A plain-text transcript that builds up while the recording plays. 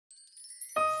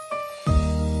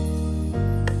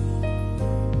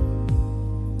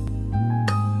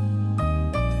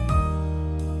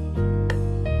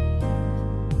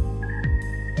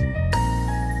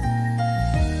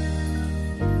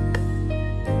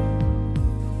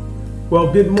Well,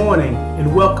 good morning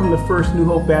and welcome to First New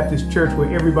Hope Baptist Church,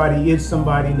 where everybody is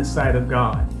somebody in the sight of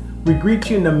God. We greet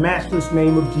you in the matchless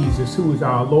name of Jesus, who is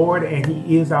our Lord and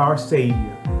he is our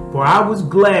Savior. For I was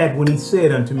glad when he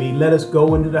said unto me, let us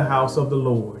go into the house of the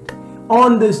Lord.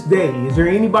 On this day, is there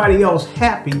anybody else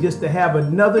happy just to have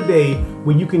another day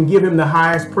when you can give him the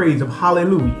highest praise of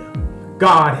hallelujah?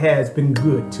 God has been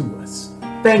good to us.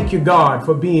 Thank you, God,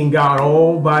 for being God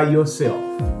all by yourself.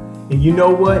 And you know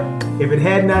what? If it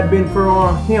had not been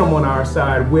for him on our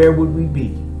side, where would we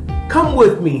be? Come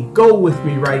with me, go with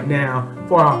me right now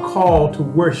for our call to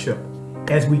worship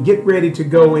as we get ready to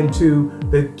go into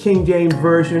the King James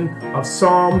Version of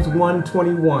Psalms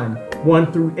 121,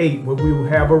 1 through 8, where we will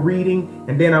have a reading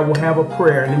and then I will have a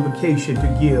prayer and invocation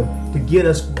to give to get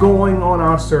us going on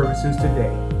our services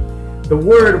today. The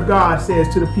Word of God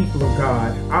says to the people of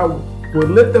God, I will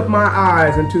lift up my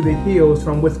eyes unto the hills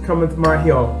from which cometh my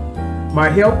help. My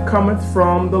help cometh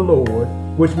from the Lord,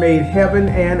 which made heaven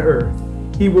and earth.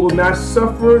 He will not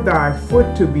suffer thy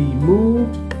foot to be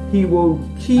moved. He will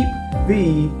keep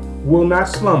thee, will not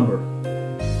slumber.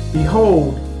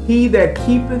 Behold, he that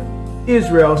keepeth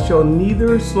Israel shall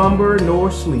neither slumber nor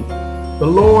sleep. The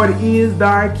Lord is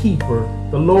thy keeper.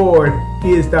 The Lord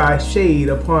is thy shade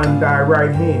upon thy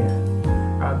right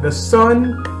hand. The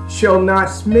sun shall not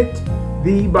smite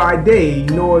thee by day,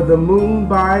 nor the moon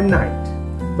by night.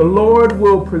 The Lord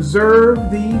will preserve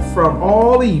thee from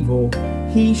all evil.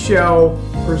 He shall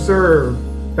preserve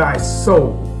thy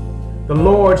soul. The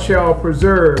Lord shall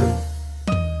preserve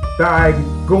thy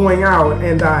going out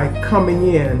and thy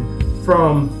coming in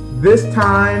from this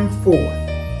time forth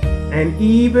and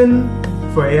even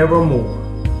forevermore.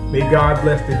 May God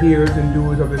bless the hearers and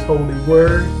doers of his holy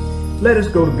word. Let us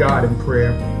go to God in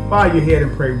prayer. Bow your head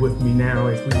and pray with me now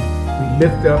as we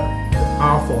lift up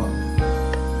our Father.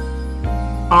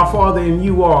 Our Father, and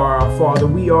you are our Father.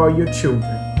 We are your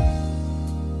children.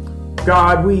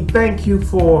 God, we thank you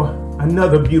for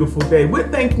another beautiful day. We're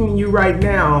thanking you right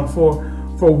now for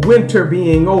winter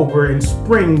being over and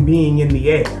spring being in the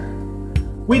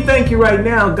air. We thank you right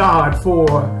now, God, for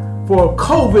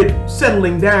COVID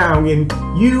settling down and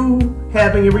you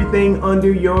having everything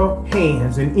under your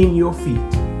hands and in your feet.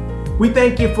 We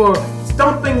thank you for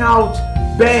stomping out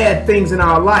bad things in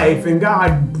our life and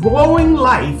God blowing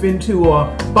life into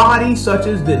a body such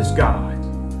as this, God.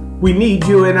 We need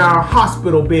you in our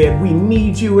hospital bed. We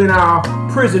need you in our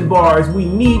prison bars. We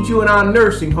need you in our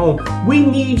nursing home. We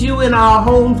need you in our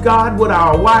homes, God, with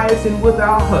our wives and with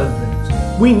our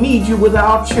husbands. We need you with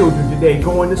our children today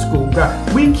going to school,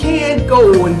 God. We can't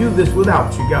go and do this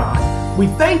without you, God. We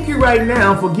thank you right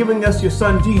now for giving us your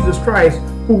son, Jesus Christ,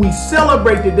 who we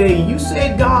celebrate today. You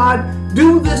said, God,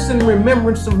 do this in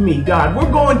remembrance of me, God.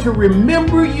 We're going to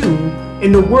remember you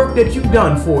in the work that you've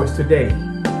done for us today.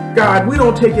 God, we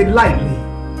don't take it lightly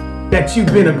that you've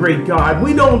been a great God.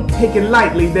 We don't take it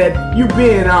lightly that you've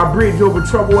been our bridge over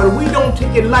troubled water. We don't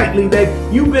take it lightly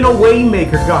that you've been a way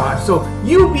maker, God. So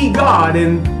you be God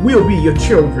and we'll be your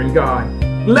children, God.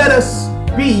 Let us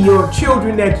be your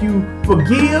children that you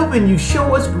forgive and you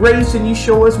show us grace and you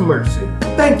show us mercy.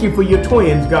 Thank you for your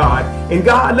twins, God. And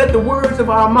God, let the words of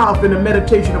our mouth and the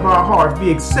meditation of our hearts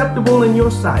be acceptable in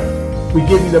your sight. We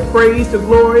give you the praise, the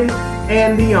glory,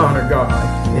 and the honor, God.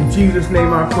 In Jesus'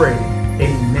 name I pray,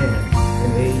 amen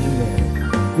and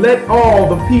amen. Let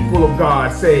all the people of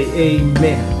God say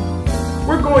amen.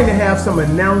 We're going to have some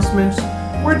announcements.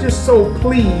 We're just so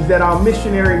pleased that our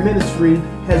missionary ministry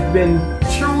has been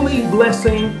truly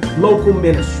blessing local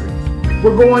ministries.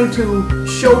 We're going to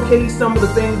showcase some of the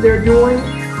things they're doing.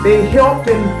 They helped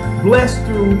and blessed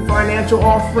through financial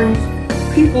offerings.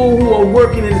 People who are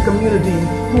working in the community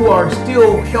who are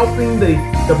still helping the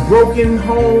broken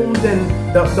homes and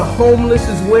the homeless,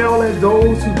 as well as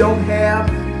those who don't have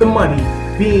the money,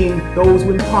 being those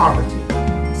with poverty.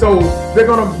 So they're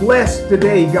going to bless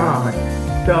today, God,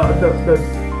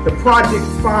 the Project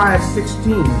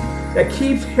 516 that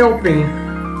keeps helping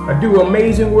do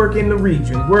amazing work in the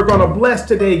region. We're going to bless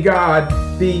today, God,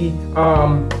 the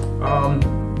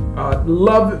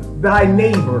Love Thy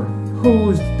Neighbor,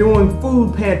 who's doing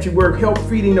food pantry work, help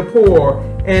feeding the poor,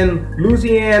 and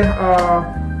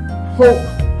Louisiana Hope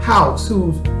House,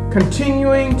 who's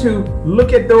continuing to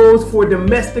look at those for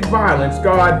domestic violence.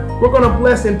 God, we're going to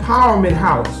bless Empowerment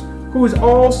House, who is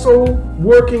also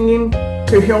working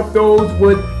to help those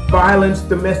with violence,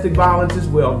 domestic violence as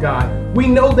well, God. We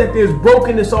know that there's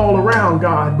brokenness all around,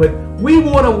 God, but we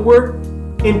want to work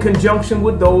in conjunction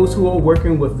with those who are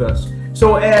working with us.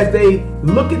 So as they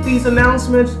look at these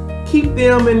announcements, keep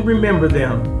them and remember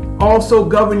them. Also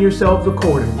govern yourselves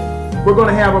accordingly. We're going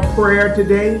to have a prayer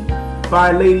today.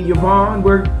 by Lady Yvonne.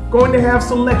 We're going to have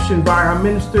selection by our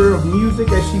minister of music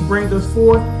as she brings us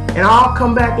forth. And I'll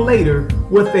come back later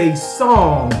with a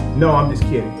song. No, I'm just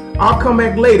kidding. I'll come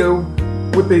back later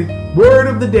with the word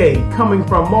of the day coming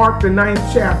from Mark, the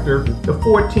 9th chapter, the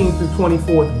 14th through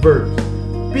 24th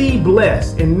verse. Be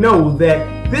blessed and know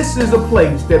that this is a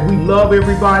place that we love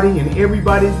everybody and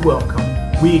everybody's welcome.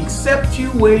 We accept you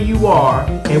where you are,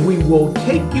 and we will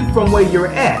take you from where you're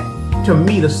at to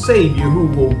meet a Savior who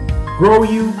will grow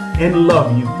you and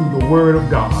love you through the Word of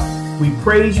God. We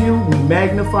praise you, we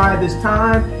magnify this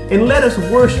time, and let us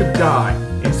worship God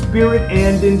in spirit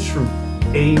and in truth.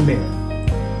 Amen.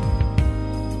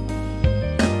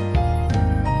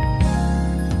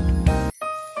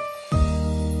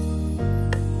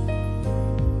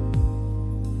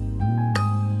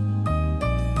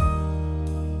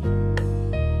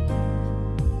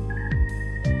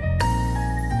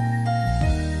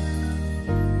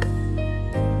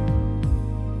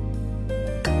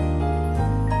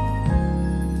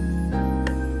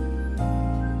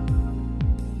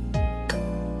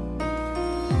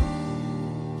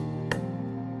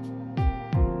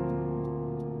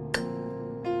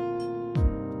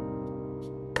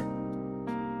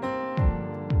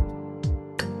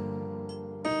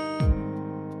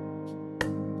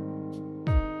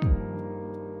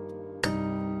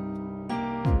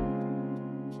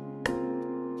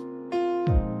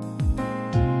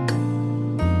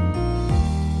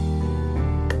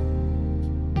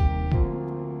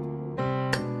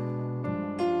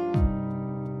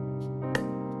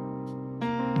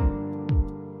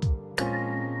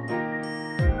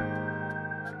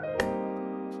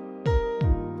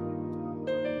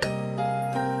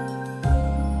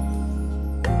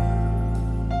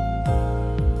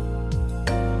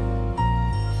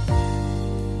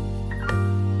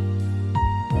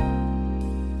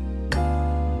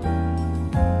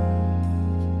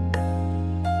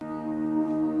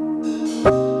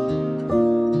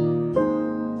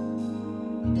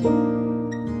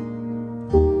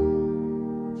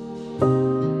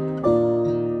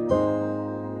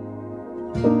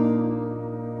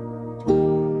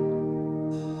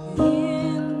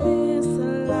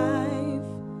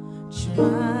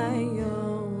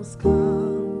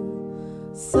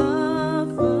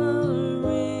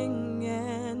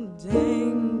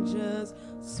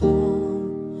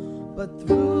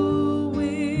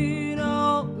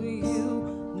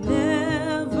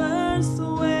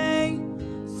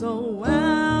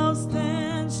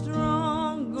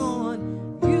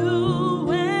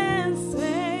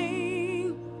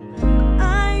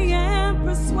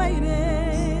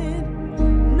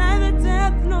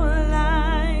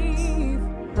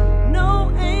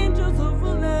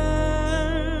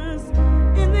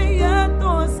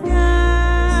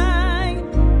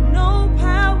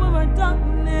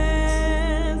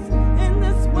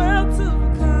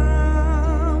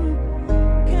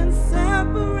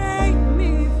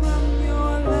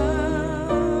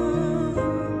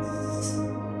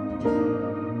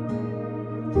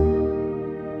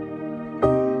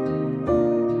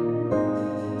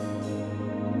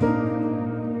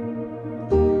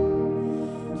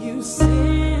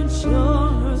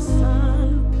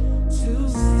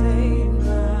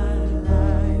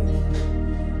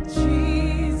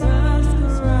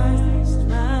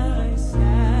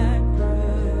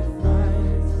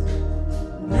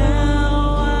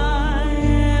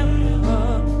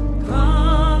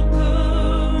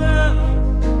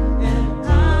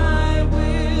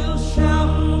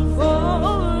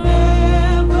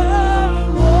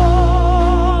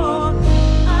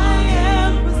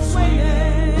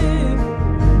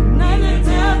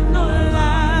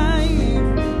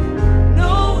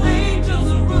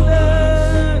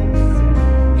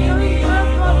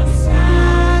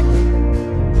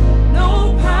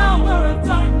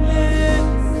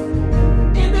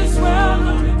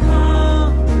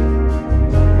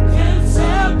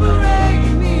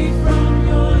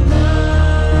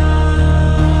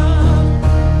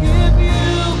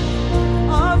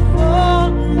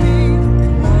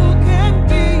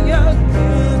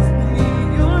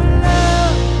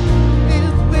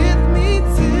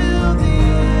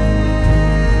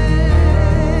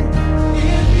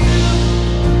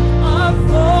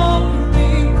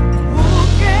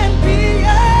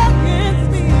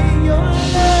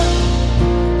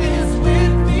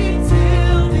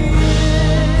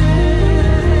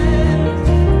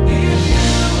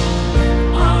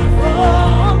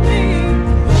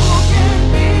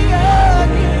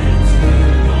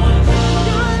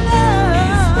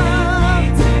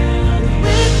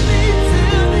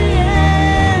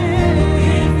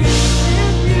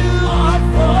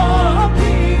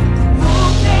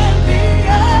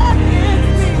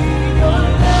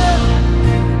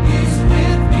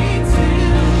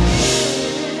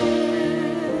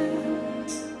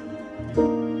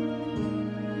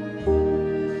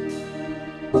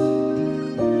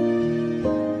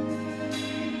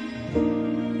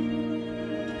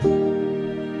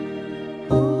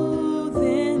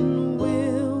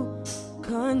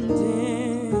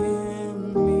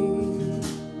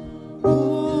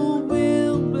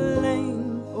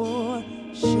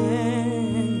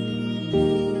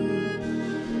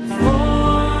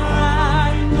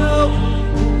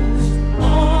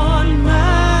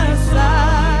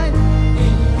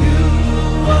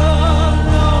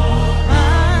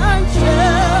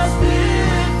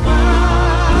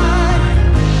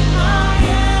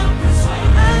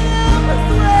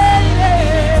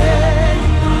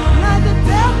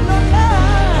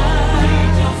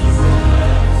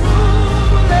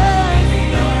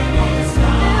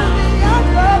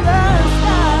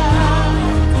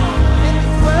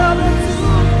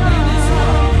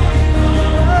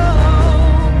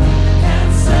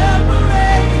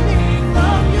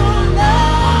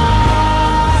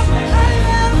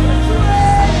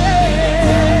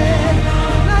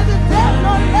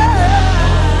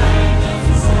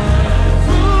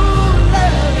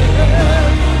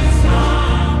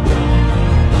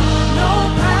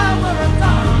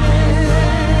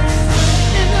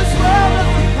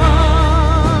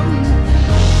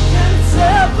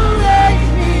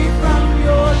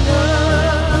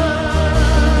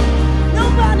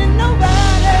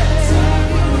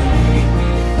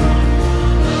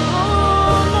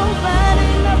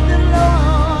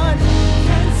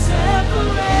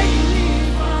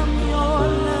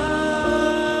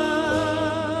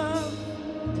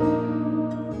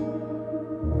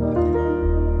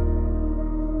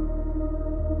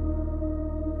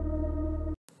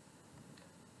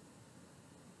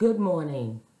 Good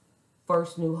morning,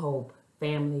 First New Hope,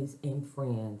 families and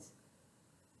friends.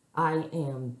 I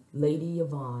am Lady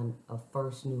Yvonne of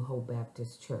First New Hope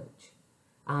Baptist Church.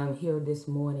 I'm here this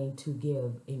morning to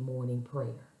give a morning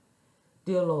prayer.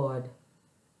 Dear Lord,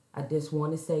 I just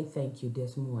want to say thank you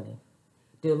this morning.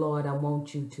 Dear Lord, I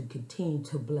want you to continue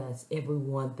to bless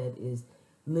everyone that is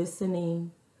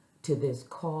listening to this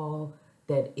call,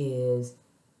 that is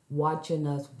watching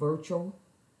us virtual.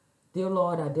 Dear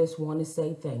Lord, I just want to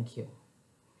say thank you.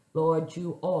 Lord,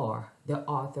 you are the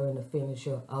author and the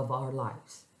finisher of our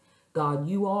lives. God,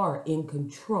 you are in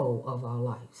control of our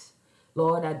lives.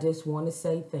 Lord, I just want to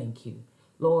say thank you.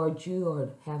 Lord,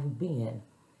 you have been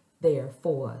there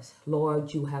for us.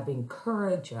 Lord, you have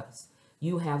encouraged us.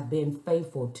 You have been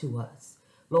faithful to us.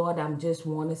 Lord, I just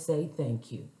want to say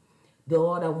thank you.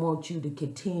 Lord, I want you to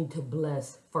continue to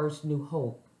bless First New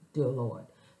Hope, dear Lord.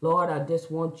 Lord, I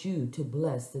just want you to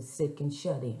bless the sick and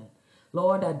shut in.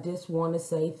 Lord, I just want to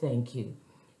say thank you.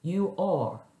 You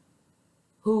are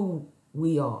who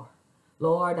we are.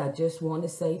 Lord, I just want to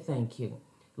say thank you.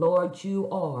 Lord, you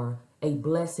are a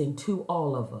blessing to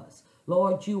all of us.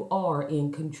 Lord, you are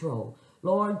in control.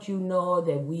 Lord, you know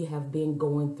that we have been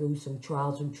going through some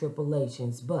trials and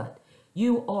tribulations, but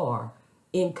you are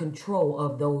in control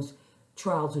of those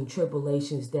trials and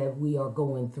tribulations that we are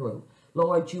going through.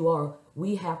 Lord,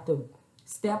 we have to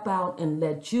step out and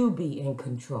let you be in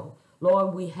control.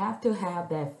 Lord, we have to have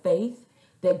that faith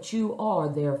that you are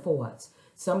there for us.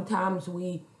 Sometimes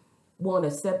we want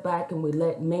to sit back and we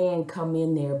let man come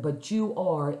in there, but you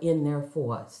are in there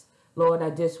for us. Lord, I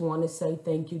just want to say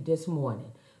thank you this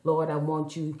morning. Lord, I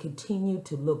want you to continue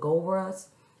to look over us.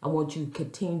 I want you to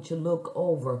continue to look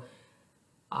over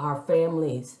our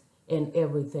families and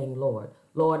everything, Lord.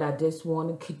 Lord, I just want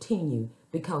to continue,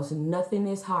 because nothing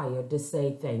is higher to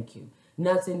say thank you.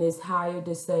 Nothing is higher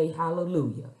to say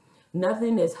hallelujah.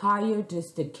 Nothing is higher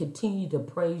just to continue to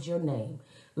praise your name.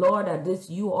 Lord,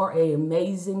 you are an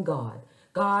amazing God.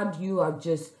 God, you are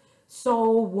just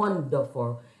so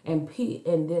wonderful, and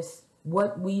this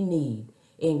what we need.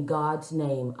 In God's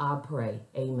name I pray.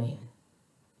 Amen.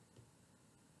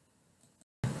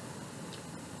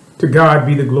 To God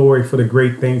be the glory for the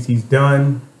great things he's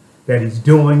done, that he's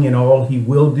doing, and all he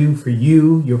will do for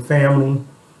you, your family,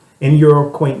 and your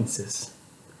acquaintances.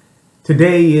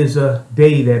 Today is a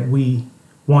day that we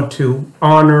want to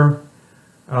honor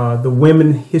the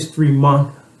Women History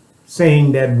Month,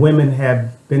 saying that women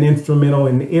have been instrumental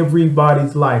in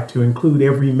everybody's life, to include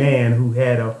every man who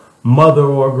had a mother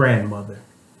or a grandmother,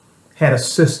 had a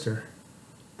sister.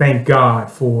 Thank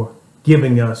God for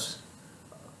giving us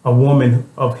a woman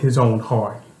of his own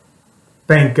heart.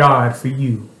 Thank God for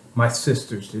you, my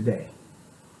sisters, today.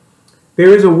 There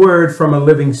is a word from a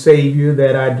living Savior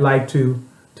that I'd like to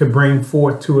bring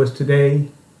forth to us today.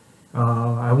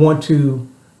 I want to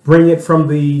bring it from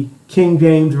the King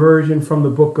James Version, from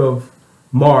the book of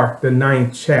Mark, the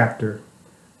 9th chapter,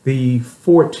 the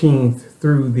 14th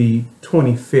through the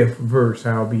 25th verse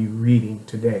I'll be reading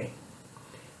today.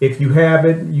 If you have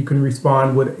it, you can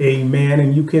respond with amen,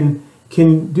 and you can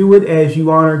do it as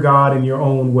you honor God in your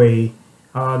own way,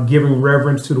 giving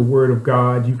reverence to the word of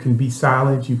God. You can be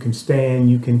silent, you can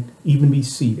stand, you can even be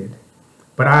seated.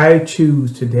 But I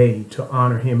choose today to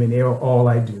honor him in all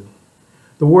I do.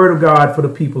 The word of God for the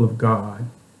people of God.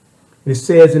 It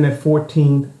says in that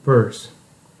 14th verse,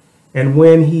 "And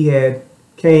when he had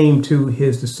came to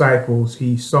his disciples,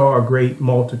 he saw a great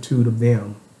multitude of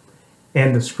them,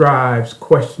 and the scribes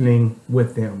questioning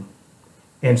with them.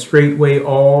 And straightway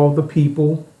all the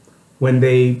people, when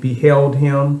they beheld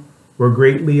him, were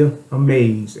greatly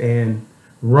amazed, and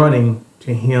running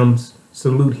to him,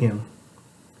 salute him.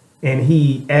 And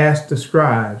he asked the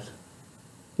scribes,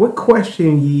 What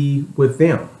question ye with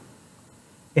them?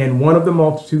 And one of the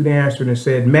multitude answered and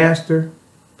said, Master,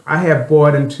 I have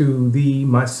brought unto thee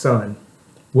my son,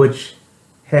 which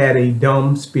had a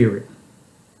dumb spirit.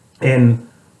 And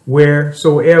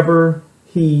wheresoever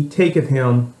he taketh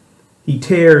him, he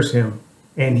tears him,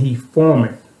 and he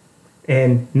foameth,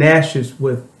 and gnasheth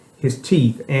with his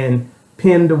teeth, and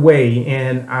pinned away.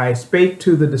 And I spake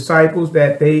to the disciples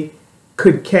that they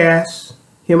could cast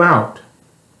him out,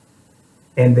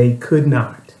 and they could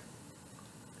not.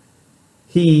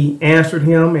 He answered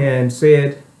him and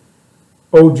said,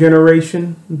 O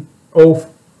generation, O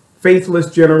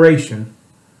faithless generation,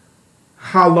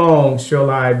 how long shall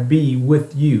I be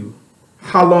with you?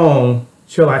 How long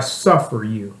shall I suffer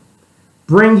you?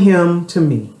 Bring him to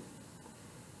me.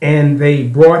 And they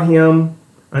brought him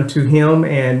unto him,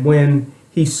 and when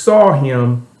he saw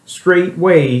him,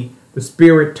 straightway the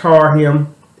spirit tear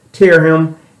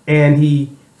him, and he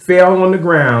fell on the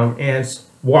ground and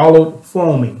wallowed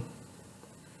foaming.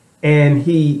 And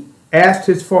he asked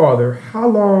his father, how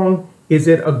long is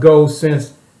it ago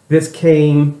since this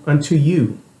came unto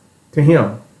you, to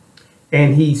him?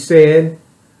 And he said,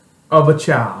 of a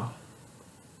child.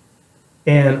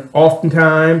 And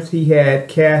oftentimes he had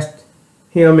cast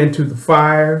him into the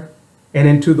fire and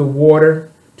into the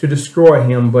water to destroy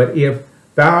him. But if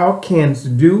thou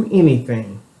canst do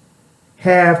anything,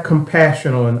 have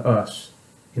compassion on us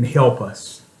and help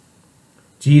us.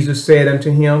 Jesus said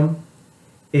unto him,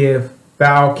 if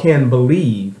thou can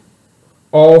believe,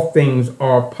 all things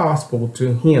are possible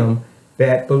to him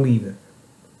that believeth.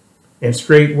 And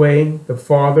straightway the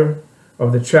father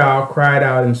of the child cried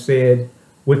out and said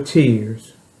with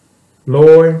tears,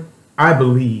 Lord, I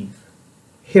believe,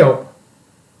 help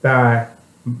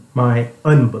my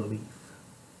unbelief.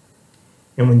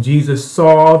 And when Jesus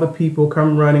saw the people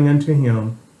come running unto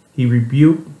him, he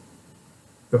rebuked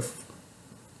the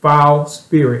foul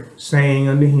spirit, saying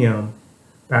unto him,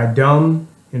 thy dumb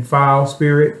and foul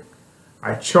spirit,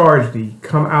 I charge thee,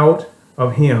 come out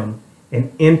of him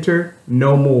and enter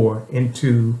no more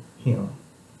into him.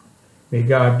 May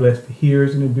God bless the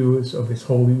hearers and the doers of his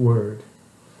holy word.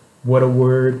 What a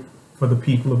word for the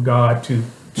people of God to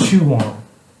chew on.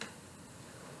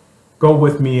 Go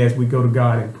with me as we go to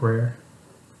God in prayer.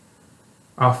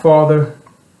 Our Father,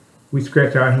 we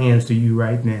stretch our hands to you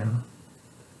right now.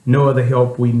 No other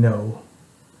help we know.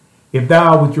 If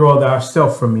thou withdraw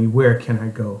thyself from me, where can I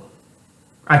go?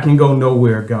 I can go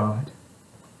nowhere, God.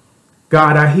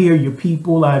 God, I hear your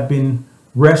people. I've been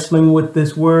wrestling with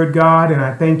this word, God, and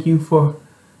I thank you for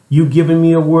you giving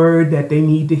me a word that they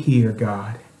need to hear,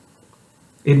 God.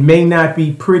 It may not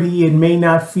be pretty, it may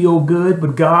not feel good,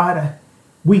 but God,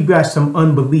 we've got some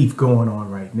unbelief going on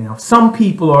right now. Some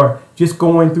people are just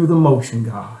going through the motion,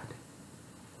 God.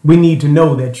 We need to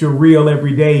know that you're real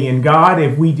every day, and God,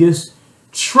 if we just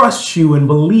trust you and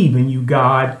believe in you,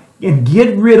 God, and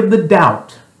get rid of the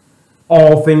doubt,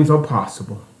 all things are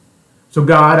possible. So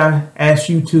God, I ask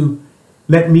you to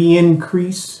let me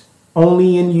increase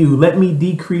only in you. Let me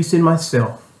decrease in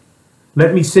myself.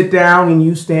 Let me sit down and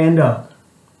you stand up.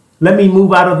 Let me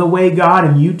move out of the way, God,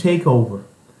 and you take over.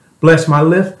 Bless my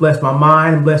lips, bless my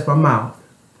mind, and bless my mouth.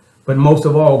 But most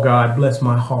of all, God, bless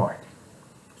my heart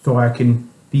so I can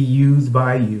be used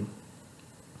by you.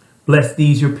 Bless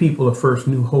these, your people of First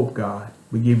New Hope, God.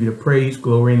 We give you the praise,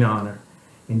 glory, and honor.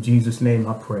 In Jesus' name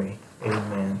I pray.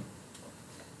 Amen.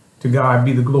 To God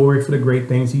be the glory for the great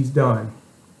things he's done.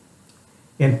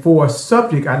 And for a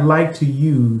subject I'd like to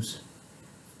use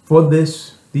for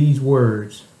these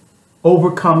words,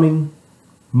 overcoming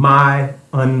my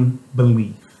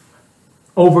unbelief.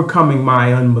 Overcoming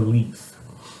my unbelief.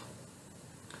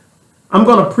 I'm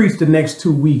going to preach the next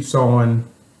 2 weeks on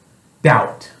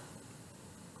doubt.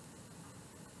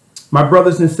 My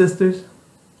brothers and sisters,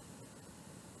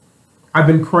 I've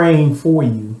been praying for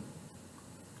you,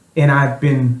 and I've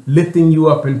been lifting you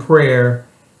up in prayer,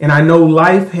 and I know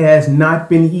life has not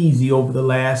been easy over the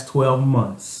last 12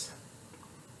 months.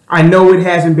 I know it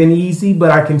hasn't been easy, but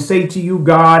I can say to you,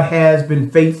 God has been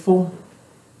faithful.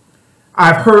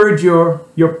 I've heard your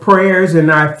prayers, and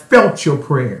I've felt your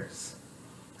prayers.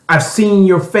 I've seen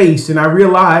your face, and I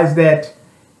realize that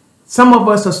some of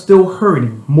us are still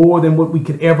hurting more than what we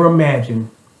could ever imagine.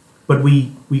 But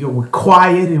we're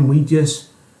quiet, and we just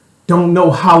don't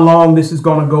know how long this is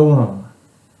going to go on.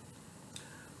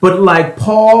 But like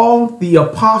Paul, the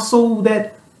apostle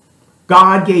that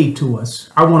God gave to us,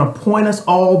 I want to point us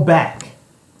all back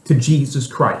to Jesus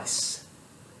Christ.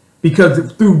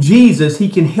 Because through Jesus, he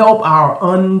can help our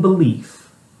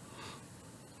unbelief.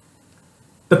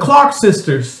 The Clark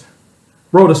sisters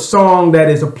wrote a song that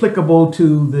is applicable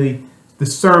to the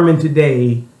sermon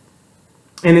today,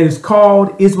 and it is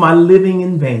called, Is My Living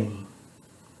in Vain?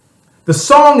 The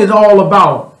song is all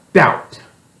about doubt.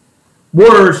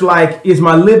 Words like, is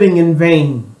my living in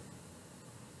vain?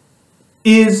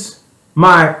 Is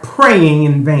my praying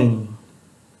in vain?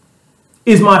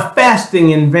 Is my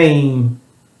fasting in vain?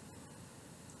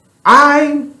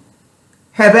 I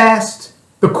have asked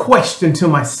the question to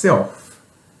myself,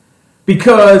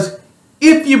 because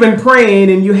if you've been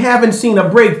praying and you haven't seen a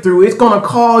breakthrough, it's going to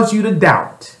cause you to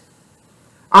doubt.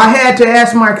 I had to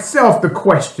ask myself the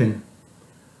question.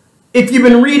 If you've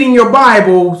been reading your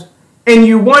Bibles and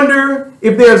you wonder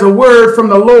if there's a word from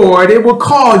the Lord, it will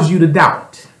cause you to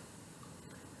doubt.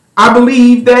 I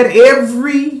believe that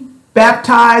every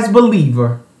baptized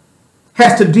believer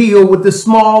has to deal with the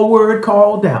small word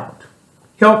called doubt.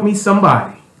 Help me,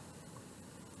 somebody.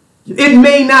 It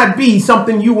may not be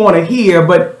something you want to hear,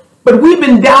 but we've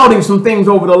been doubting some things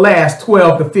over the last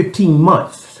 12 to 15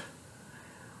 months.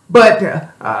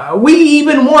 But we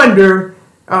even wonder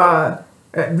that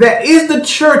is the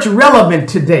church relevant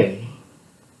today?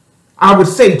 I would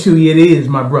say to you, it is,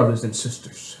 my brothers and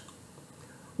sisters.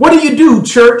 What do you do,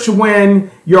 church, when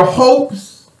your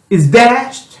hopes is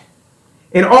dashed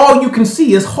and all you can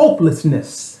see is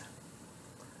hopelessness?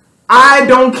 I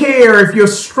don't care if you're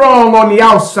strong on the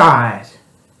outside.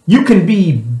 You can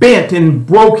be bent and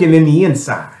broken in the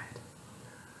inside.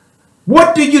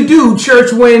 What do you do,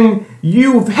 church, when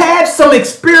you've had some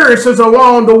experiences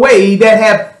along the way that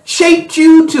have shaped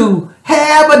you to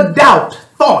have a doubt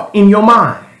thought in your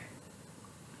mind?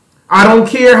 I don't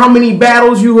care how many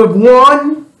battles you have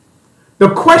won. The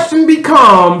question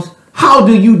becomes, how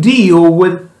do you deal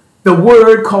with the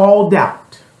word called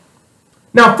doubt?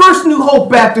 Now, First New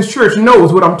Hope Baptist Church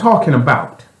knows what I'm talking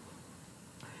about.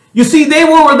 You see, they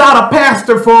were without a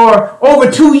pastor for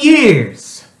over 2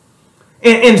 years.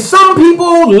 And some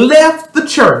people left the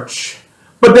church,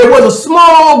 but there was a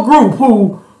small group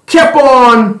who kept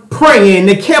on praying.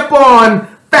 They kept on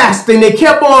fasting. They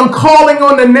kept on calling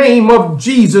on the name of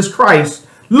Jesus Christ,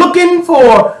 looking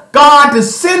for God to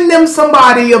send them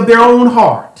somebody of their own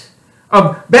heart,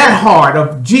 of that heart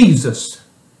of Jesus.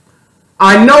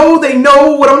 I know they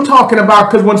know what I'm talking about,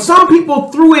 because when some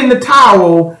people threw in the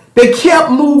towel, they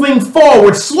kept moving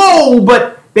forward, slow,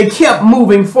 but they kept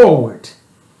moving forward.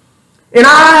 And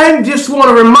I just want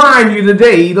to remind you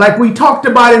today, like we talked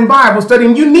about in Bible study,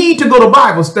 and you need to go to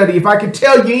Bible study if I could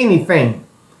tell you anything.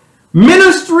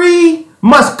 Ministry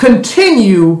must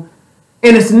continue,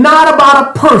 and it's not about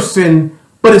a person,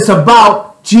 but it's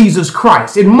about Jesus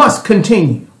Christ. It must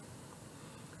continue.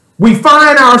 We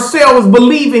find ourselves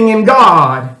believing in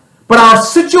God, but our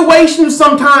situation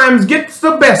sometimes gets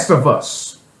the best of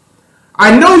us.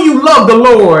 I know you love the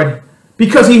Lord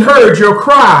because he heard your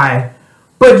cry,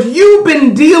 but you've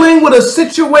been dealing with a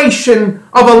situation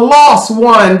of a lost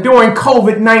one during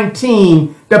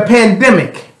COVID-19, the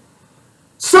pandemic.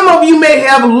 Some of you may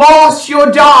have lost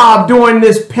your job during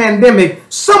this pandemic.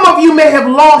 Some of you may have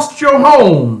lost your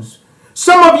homes.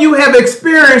 Some of you have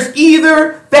experienced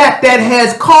either that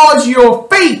has caused your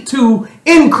faith to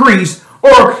increase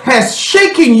or has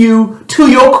shaken you to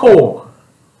your core.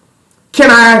 Can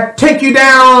I take you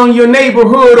down your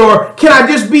neighborhood, or can I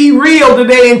just be real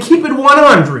today and keep it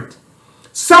 100?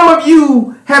 Some of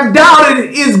you have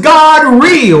doubted, is God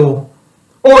real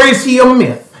or is he a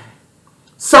myth?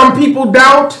 Some people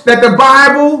doubt that the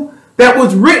Bible that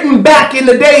was written back in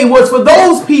the day was for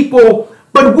those people,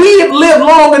 but we have lived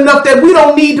long enough that we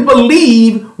don't need to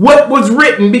believe what was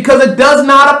written because it does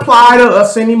not apply to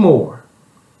us anymore.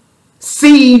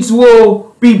 Seeds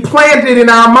will be planted in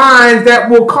our minds that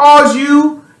will cause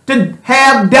you to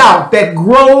have doubt that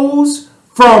grows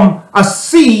from a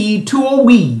seed to a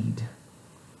weed.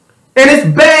 And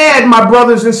it's bad, my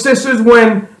brothers and sisters,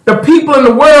 when the people in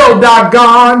the world doubt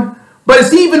God, but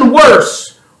it's even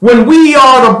worse when we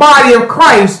are the body of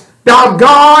Christ doubt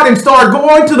God and start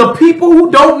going to the people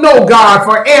who don't know God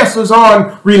for answers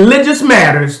on religious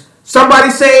matters. Somebody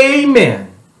say amen.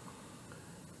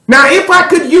 Now, if I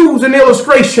could use an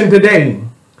illustration today,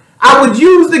 I would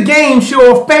use the game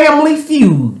show Family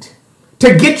Feud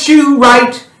to get you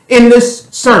right in this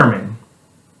sermon.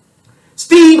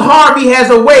 Steve Harvey has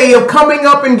a way of coming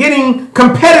up and getting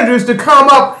competitors to come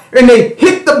up and they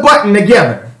hit the button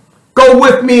together. Go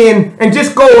with me and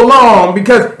just go along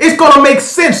because it's going to make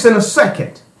sense in a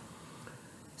second.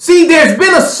 See, there's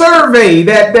been a survey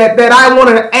that I want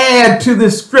to add to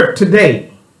this script today.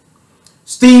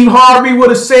 Steve Harvey would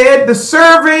have said the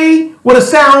survey would have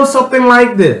sounded something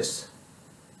like this.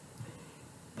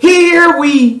 Here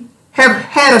we have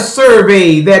had a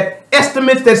survey that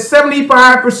estimates that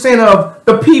 75% of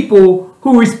the people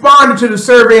who responded to the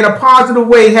survey in a positive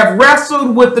way have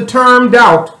wrestled with the term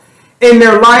doubt in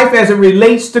their life as it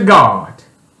relates to God.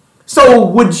 So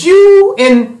would you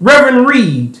and Reverend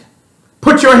Reed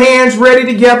put your hands ready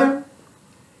together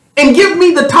and give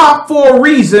me the top 4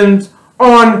 reasons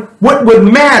on what would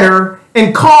matter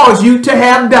and cause you to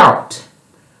have doubt?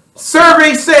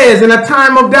 Survey says in a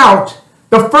time of doubt,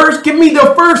 give me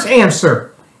the first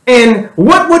answer. And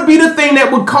what would be the thing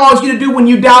that would cause you to do when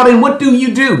you doubt, and what do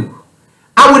you do?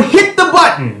 I would hit the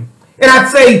button and I'd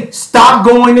say, stop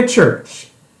going to church.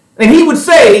 And he would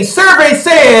say, survey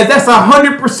says that's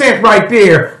 100% right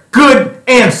there. Good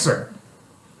answer.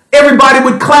 Everybody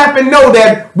would clap and know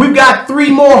that we've got 3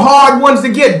 more hard ones to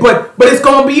get, but it's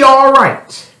going to be all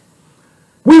right.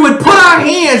 We would put our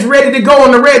hands ready to go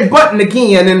on the red button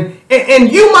again,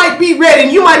 and you might be ready,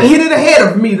 and you might hit it ahead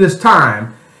of me this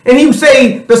time. And he would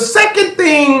say, the second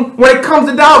thing when it comes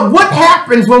to doubt, what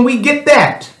happens when we get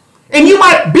that? And you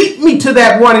might beat me to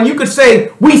that one, and you could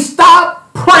say, we stop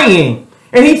praying.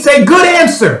 And he'd say, good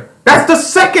answer. That's the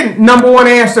second number one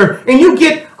answer. And you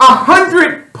get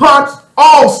 100 points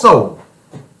also.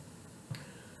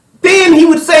 Then he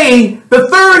would say, the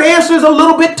third answer is a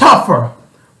little bit tougher.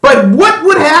 But what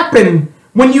would happen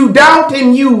when you doubt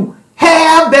and you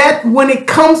have that when it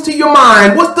comes to your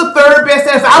mind? What's the third best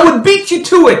answer? I would beat you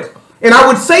to it. And I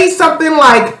would say something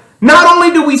like, not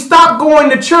only do we stop going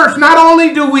to church, not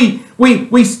only do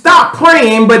we stop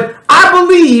praying, but I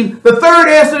believe the third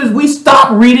answer is we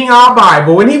stop reading our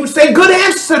Bible. And he would say, good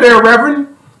answer there,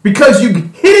 Reverend, because you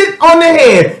hit it on the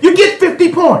head. You get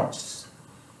 50 points.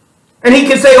 And he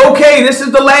can say, okay, this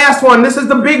is the last one. This is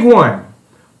the big one.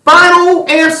 Final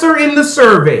answer in the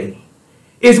survey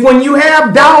is when you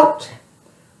have doubt,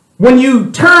 when you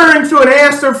turn to an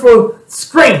answer for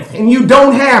strength and you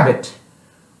don't have it.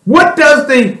 What does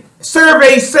the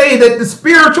survey say that the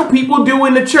spiritual people do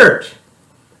in the church?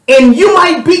 And you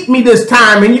might beat me this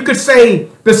time and you could say,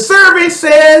 the survey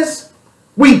says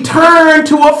we turn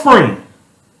to a friend.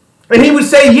 And he would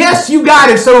say, yes, you got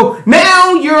it. So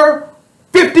now you're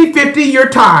 50-50, you're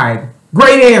tied.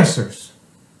 Great answers.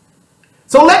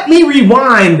 So let me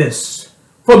rewind this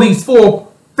for these four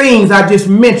things I just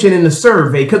mentioned in the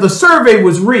survey, because the survey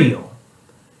was real.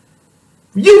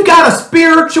 You got a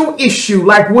spiritual issue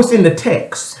like what's in the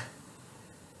text.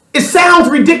 It sounds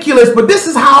ridiculous, but this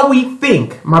is how we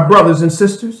think, my brothers and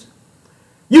sisters.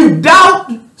 You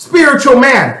doubt spiritual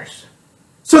matters.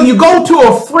 So you go to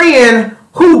a friend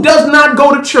who does not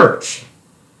go to church.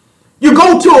 You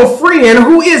go to a friend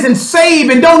who isn't saved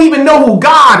and don't even know who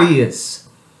God is.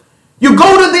 You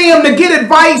go to them to get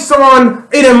advice on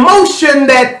an emotion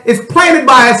that is planted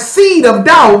by a seed of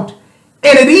doubt,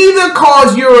 and it either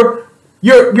causes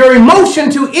your emotion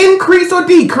to increase or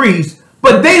decrease,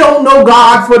 but they don't know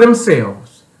God for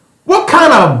themselves. What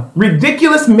kind of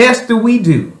ridiculous mess do we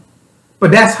do? But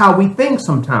that's how we think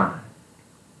sometimes.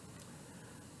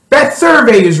 That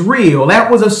survey is real.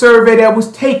 That was a survey that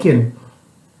was taken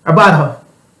about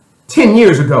 10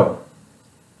 years ago.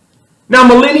 Now,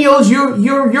 millennials,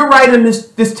 you're writing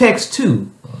this text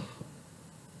too.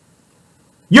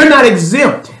 You're not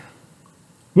exempt.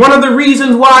 One of the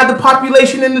reasons why the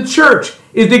population in the church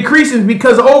is decreasing is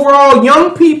because overall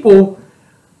young people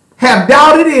have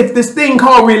doubted if this thing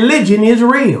called religion is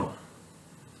real.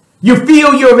 You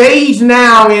feel you're of age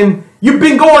now and you've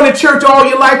been going to church all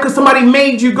your life because somebody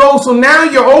made you go. So now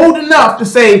you're old enough to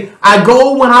say, I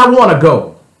go when I want to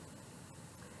go.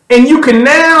 And you can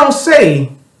now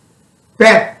say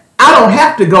that I don't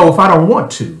have to go if I don't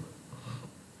want to.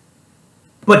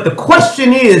 But the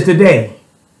question is today,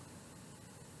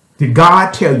 did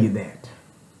God tell you that?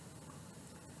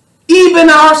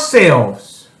 Even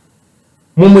ourselves,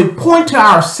 when we point to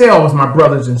ourselves, my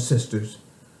brothers and sisters,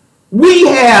 we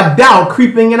have doubt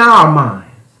creeping in our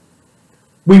minds.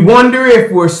 We wonder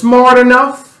if we're smart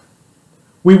enough.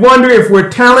 We wonder if we're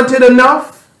talented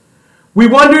enough. We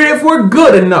wonder if we're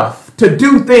good enough to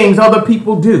do things other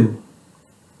people do.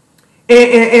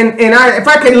 And if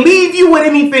I can leave you with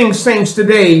anything, saints,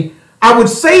 today, I would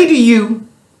say to you,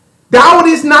 doubt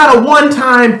is not a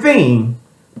one-time thing.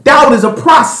 Doubt is a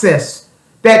process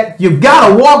that you've got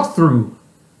to walk through,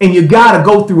 and you got to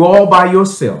go through all by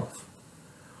yourself.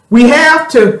 We have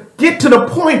to get to the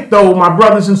point, though, my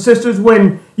brothers and sisters,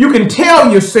 when you can tell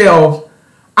yourselves,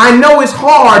 I know it's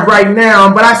hard right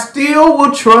now, but I still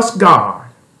will trust God.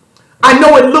 I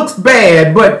know it looks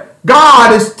bad, but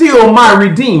God is still my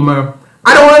Redeemer.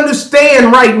 I don't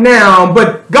understand right now,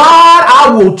 but God,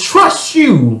 I will trust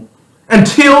you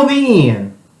until the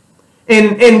end.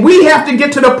 And we have to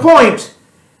get to the point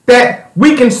that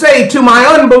we can say to my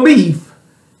unbelief,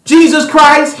 Jesus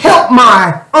Christ, help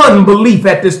my unbelief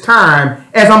at this time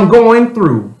as I'm going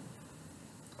through.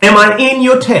 Am I in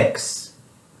your text?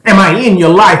 Am I in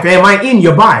your life? Am I in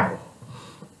your Bible?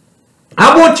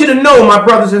 I want you to know, my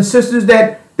brothers and sisters,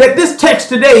 that this text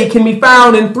today can be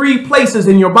found in 3 places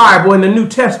in your Bible in the New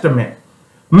Testament.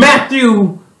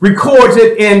 Matthew records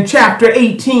it in chapter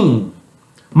 18.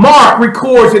 Mark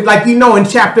records it, like you know, in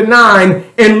chapter 9,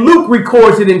 and Luke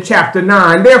records it in chapter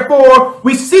 9. Therefore,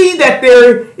 we see that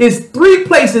there is 3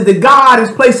 places that God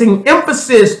is placing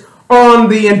emphasis on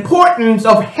the importance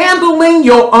of handling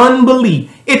your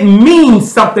unbelief. It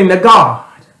means something to God.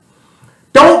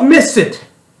 Don't miss it.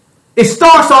 It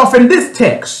starts off in this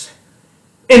text,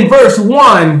 in verse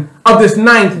 1 of this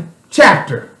 9th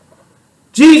chapter.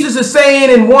 Jesus is saying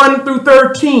in 1 through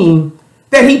 13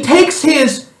 that he takes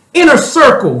his inner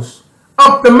circles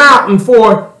up the mountain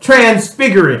for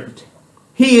transfigurement.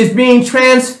 He is being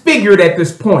transfigured at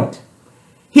this point.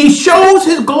 He shows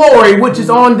his glory, which is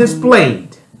on display.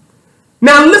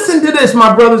 Now listen to this,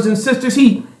 my brothers and sisters.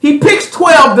 He he picks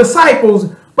 12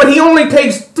 disciples, but he only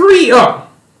takes 3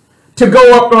 up to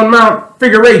go up on Mount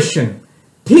Figuration.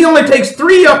 He only takes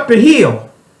 3 up the hill.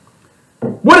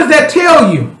 What does that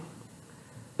tell you?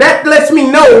 That lets me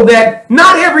know that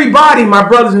not everybody, my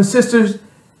brothers and sisters,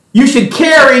 you should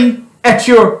carry at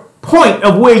your point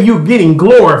of where you're getting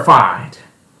glorified.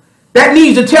 That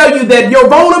needs to tell you that your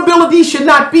vulnerability should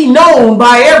not be known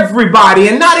by everybody,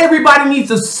 and not everybody needs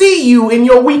to see you in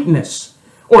your weakness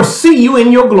or see you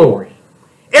in your glory.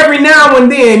 Every now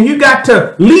and then, you got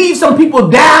to leave some people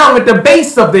down at the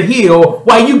base of the hill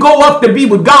while you go up to be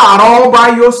with God all by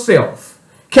yourself.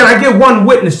 Can I give one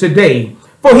witness today?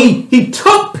 For he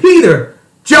took Peter,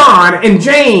 John, and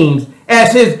James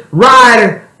as his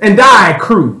ride and die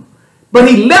crew. But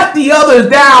he left the others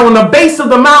down on the base of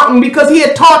the mountain because he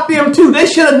had taught them too. They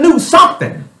should have knew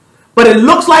something. But it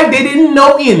looks like they didn't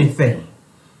know anything.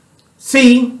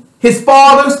 See, his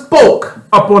father spoke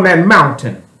up on that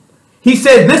mountain. He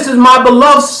said, "This is my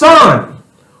beloved son,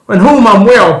 in whom I'm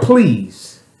well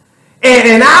pleased."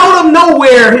 And out of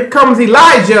nowhere, here comes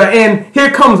Elijah and here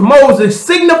comes Moses,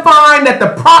 signifying that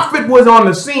the prophet was on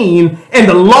the scene and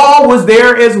the law was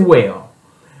there as well.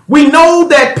 We know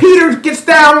that Peter gets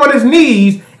down on his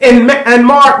knees in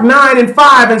Mark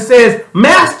 9:5 and says,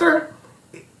 "Master,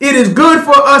 it is good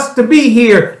for us to be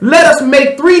here. Let us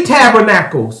make 3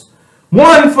 tabernacles,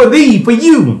 one for thee, for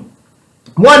you,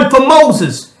 one for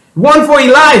Moses, one for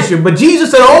Elijah." But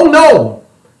Jesus said, "Oh no,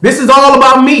 this is all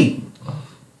about me."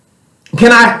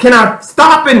 Can I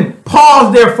stop and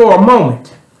pause there for a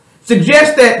moment?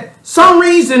 Suggest that some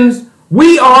reasons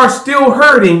we are still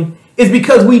hurting is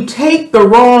because we take the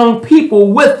wrong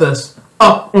people with us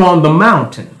up on the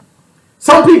mountain.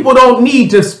 Some people don't need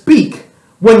to speak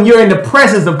when you're in the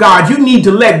presence of God. You need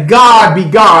to let God be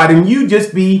God and you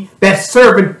just be that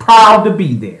servant proud to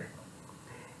be there.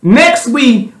 Next,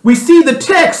 we see the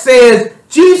text says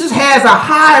Jesus has a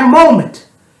high moment.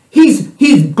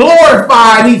 He's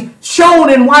glorified. He's shown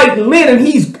in white linen.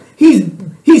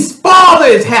 His Father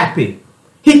is happy.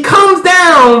 He comes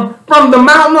down from the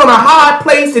mountain on a high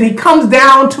place and he comes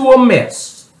down to a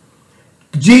mess.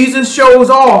 Jesus shows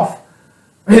off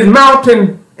his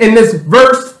mountain in this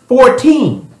verse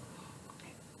 14.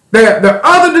 The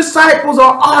other disciples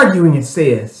are arguing, it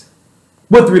says,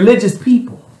 with religious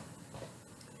people.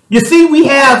 You see, we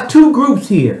have 2 groups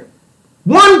here.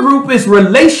 One group is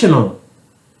relational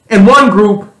and one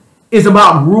group is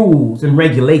about rules and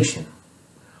regulation.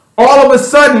 All of a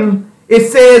sudden, it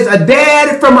says a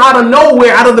dad from out of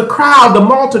nowhere, out of the crowd, the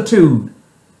multitude.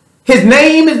 His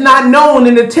name is not known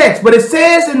in the text, but it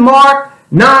says in Mark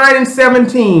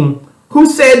 9:17, who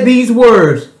said these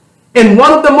words? And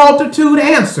one of the multitude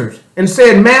answers and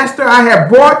said, "Master, I have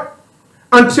brought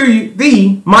unto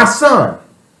thee my son,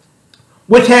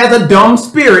 which has a dumb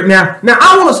spirit." Now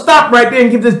I want to stop right there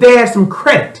and give this dad some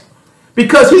credit.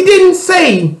 Because he didn't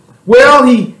say, well,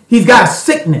 he's got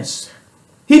sickness.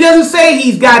 He doesn't say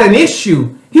he's got an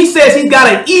issue. He says he's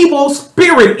got an evil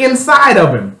spirit inside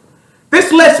of him.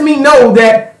 This lets me know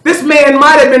that this man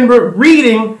might have been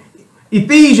reading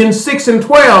Ephesians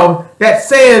 6:12 that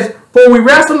says, "For we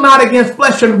wrestle not against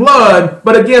flesh and blood,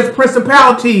 but against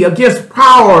principality, against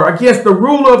power, against the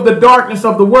ruler of the darkness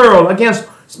of the world, against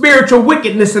spiritual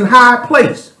wickedness in high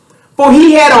place." For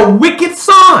he had a wicked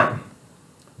son.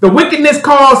 The wickedness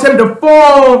caused him to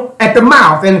fall at the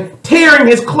mouth and tearing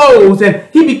his clothes, and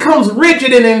he becomes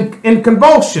rigid and in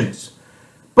convulsions.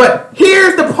 But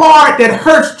here's the part that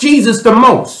hurts Jesus the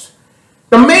most.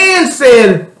 The man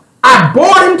said, "I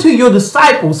brought him to your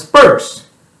disciples first,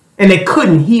 and they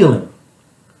couldn't heal him.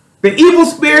 The evil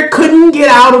spirit couldn't get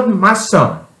out of my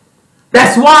son.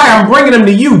 That's why I'm bringing him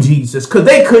to you, Jesus, because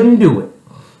they couldn't do it."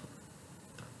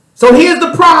 So here's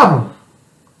the problem.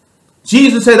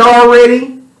 Jesus had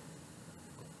already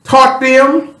taught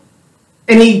them,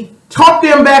 and he taught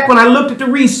them back when I looked at the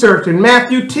research in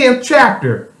Matthew 10th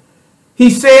chapter.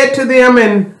 He said to them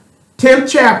in 10th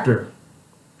chapter,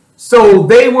 so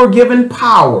they were given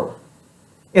power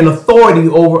and authority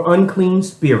over unclean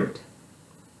spirit.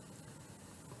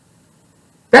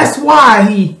 That's why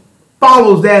he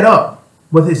follows that up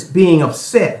with his being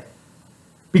upset.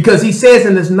 Because he says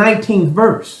in this 19th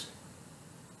verse,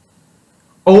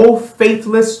 "O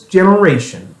faithless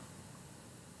generation,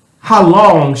 how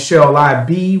long shall I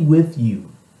be with you?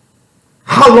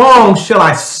 How long shall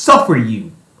I suffer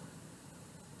you?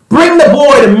 Bring the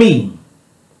boy to me.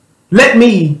 Let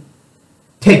me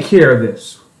take care of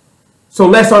this." So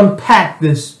let's unpack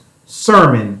this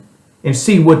sermon and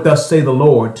see what thus say the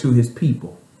Lord to his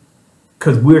people,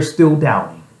 because we're still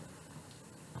doubting.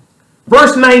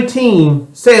 Verse 19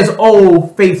 says,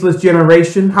 "O faithless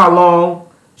generation, how long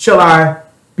shall I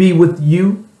be with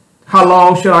you? How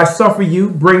long shall I suffer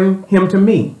you? Bring him to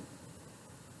me.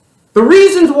 The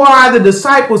reasons why the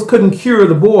disciples couldn't cure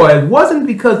the boy wasn't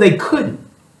because they couldn't.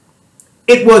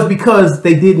 It was because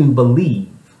they didn't believe.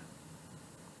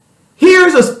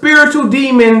 Here's a spiritual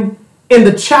demon in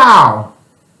the child.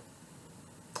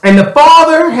 And the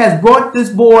father has brought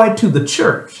this boy to the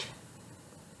church.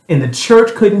 And the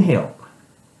church couldn't help.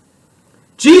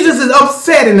 Jesus is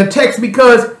upset in the text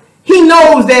because he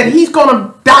knows that he's going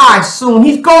to die soon.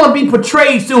 He's going to be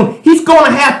portrayed soon. He's going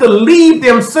to have to leave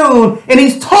them soon. And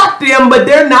he's taught them, but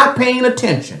they're not paying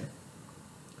attention.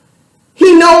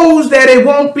 He knows that it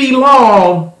won't be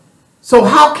long. So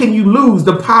how can you lose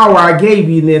the power I gave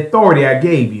you and the authority I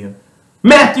gave you?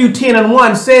 Matthew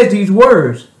 10:1 says these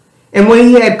words. And when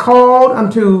he had called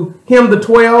unto him the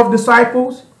 12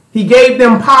 disciples, he gave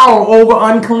them power over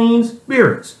unclean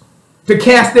spirits, to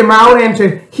cast them out and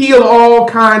to heal all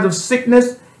kinds of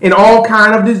sickness and all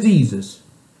kinds of diseases.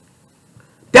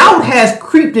 Doubt has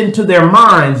creeped into their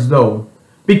minds, though,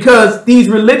 because these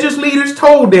religious leaders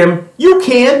told them, you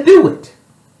can't do it.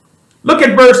 Look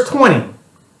at verse 20.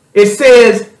 It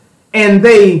says, and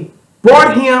they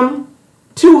brought him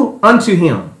unto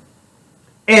him.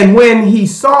 And when he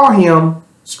saw him,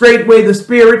 straightway the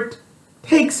spirit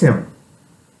takes him.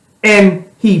 And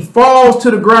he falls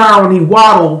to the ground and he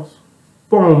waddles,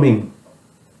 foaming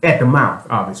at the mouth,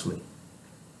 obviously.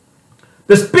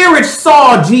 The spirit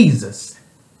saw Jesus.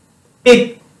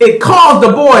 It caused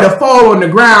the boy to fall on the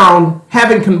ground,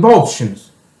 having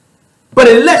convulsions. But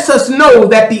it lets us know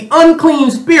that the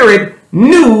unclean spirit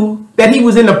knew that he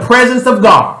was in the presence of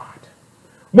God.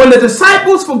 When the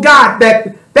disciples forgot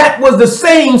that that was the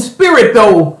same spirit,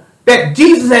 though, that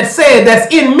Jesus had said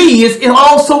that's in me is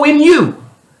also in you.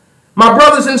 My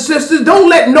brothers and sisters, don't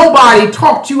let nobody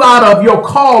talk you out of your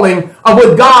calling of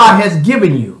what God has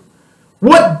given you.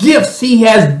 What gifts he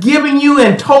has given you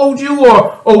and told you,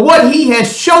 or what he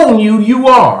has shown you you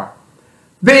are.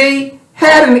 They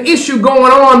had an issue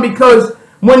going on because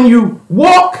when you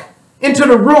walk into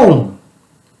the room,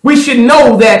 we should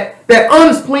know that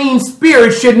unclean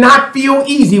spirit should not feel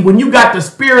easy when you got the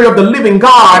spirit of the living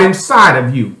God inside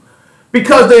of you.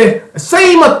 Because the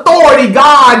same authority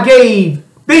God gave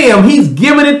them, he's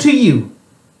given it to you.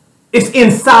 It's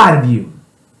inside of you.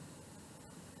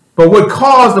 But what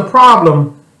caused the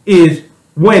problem is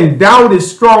when doubt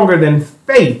is stronger than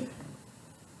faith,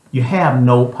 you have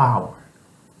no power.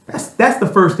 That's the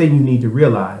first thing you need to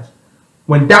realize.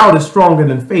 When doubt is stronger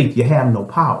than faith, you have no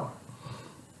power.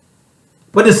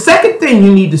 But the second thing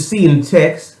you need to see in the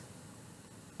text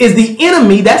is the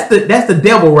enemy, that's the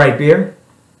devil right there,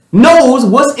 knows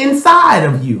what's inside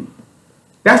of you.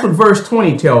 That's what verse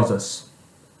 20 tells us.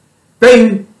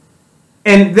 They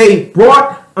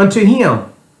brought unto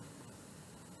him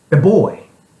the boy.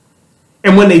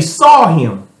 And when they saw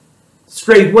him,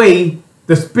 straightway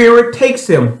the spirit takes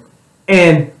him,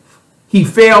 and he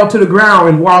fell to the ground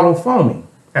and waddled foaming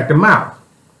at the mouth.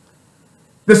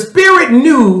 The spirit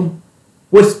knew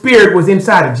what spirit was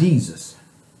inside of Jesus.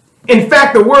 In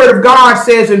fact, the word of God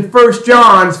says in 1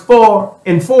 John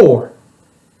 4:4,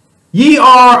 ye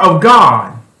are of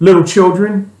God, little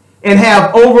children, and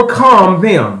have overcome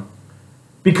them,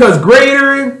 because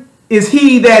greater is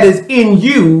he that is in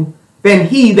you than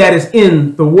he that is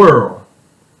in the world.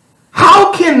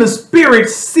 How can the spirit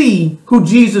see who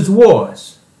Jesus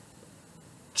was?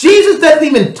 Jesus doesn't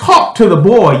even talk to the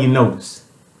boy, you notice.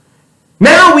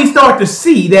 Now we start to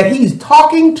see that he's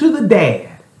talking to the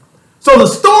dad. So the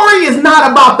story is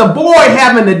not about the boy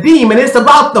having a demon. It's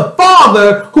about the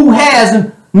father who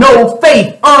has no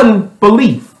faith,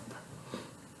 unbelief.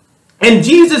 And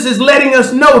Jesus is letting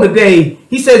us know today,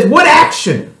 he says, what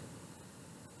action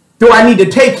do I need to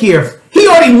take here? He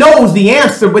already knows the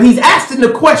answer, but he's asking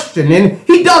the question. And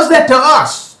he does that to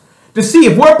us to see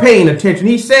if we're paying attention.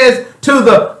 He says to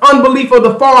the unbelief of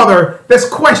the father, this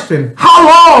question, how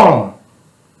long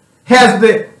has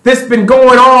this been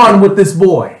going on with this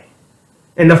boy?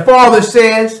 And the father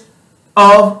says,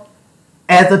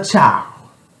 as a child.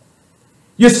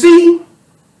 You see,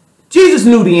 Jesus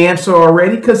knew the answer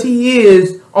already because he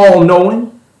is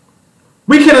all-knowing.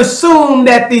 We can assume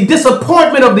that the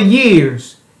disappointment of the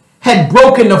years had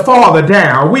broken the father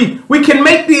down. We can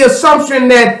make the assumption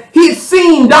that he'd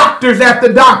seen doctors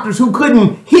after doctors who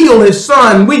couldn't heal his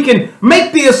son. We can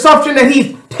make the assumption that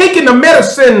he's taken the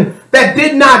medicine that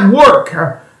did not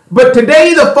work. But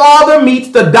today the father meets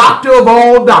the doctor of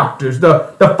all doctors.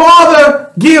 The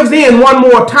father gives in one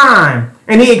more time,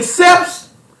 and he accepts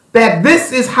that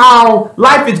this is how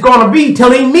life is going to be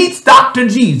till he meets Dr.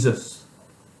 Jesus.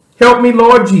 Help me,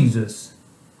 Lord Jesus.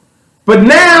 But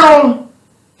now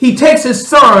he takes his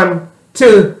son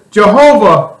to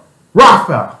Jehovah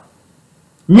Rapha,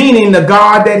 meaning the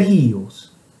God that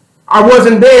heals. I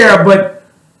wasn't there, but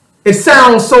it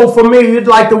sounds so familiar,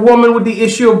 like the woman with the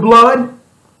issue of blood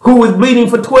who was bleeding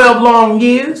for 12 long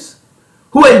years,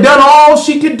 who had done all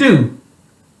she could do.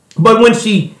 But when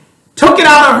she took it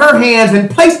out of her hands and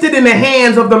placed it in the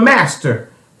hands of the master,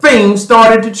 things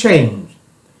started to change.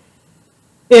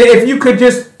 And if you could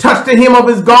just touch the hem of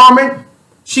his garment,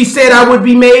 she said, I would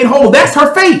be made whole. That's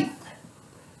her faith.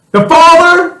 The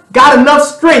father got enough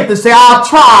strength to say, I'll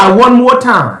try one more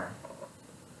time.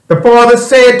 The father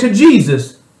said to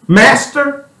Jesus,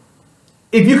 Master,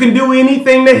 if you can do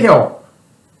anything to help.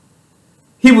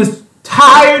 He was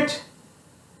tired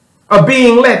of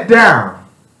being let down.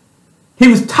 He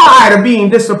was tired of being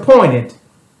disappointed.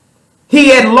 He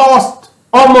had lost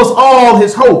almost all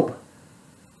his hope.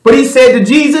 But he said to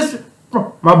Jesus,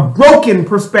 from a broken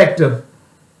perspective,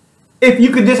 if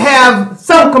you could just have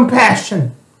some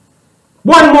compassion.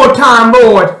 One more time,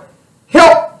 Lord,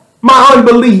 help my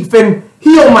unbelief and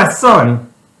heal my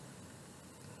son.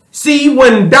 See,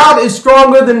 when doubt is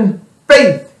stronger than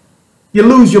faith, you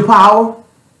lose your power.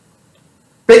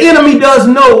 The enemy does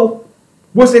know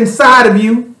what's inside of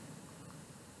you.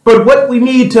 But what we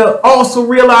need to also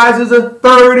realize is a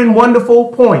third and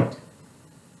wonderful point.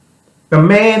 The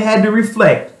man had to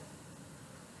reflect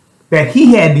that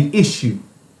he had the issue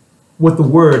with the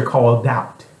word called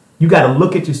doubt. You got to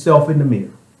look at yourself in the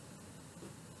mirror.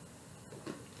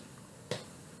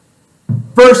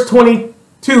 Verse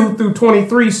 22 through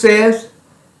 23 says,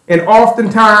 and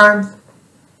oftentimes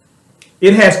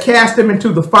it has cast him into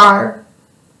the fire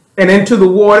and into the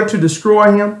water to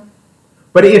destroy him.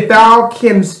 But if thou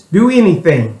canst do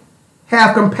anything,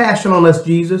 have compassion on us,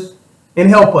 Jesus, and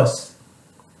help us.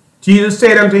 Jesus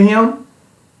said unto him,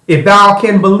 if thou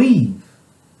can believe,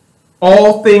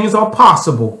 all things are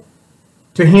possible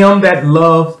to him that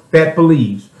loves, that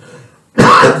believes.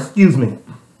 Excuse me.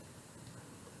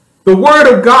 The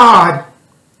word of God,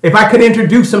 if I could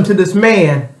introduce him to this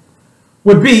man,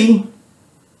 would be,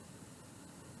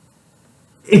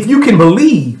 if you can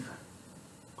believe,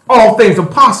 all things are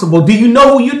possible. Do you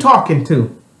know who you're talking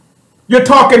to? You're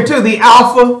talking to the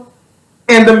Alpha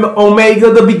and the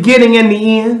Omega, the beginning and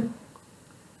the end.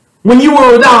 When you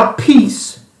were without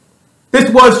peace, this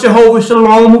was Jehovah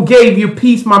Shalom who gave you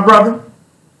peace, my brother.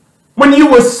 When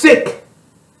you were sick,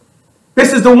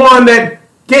 this is the one that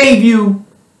gave you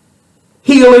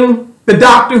healing, the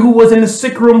doctor who was in the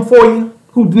sick room for you,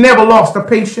 who never lost a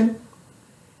patient.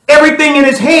 Everything in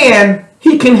his hand,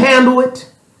 he can handle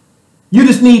it. You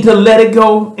just need to let it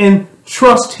go and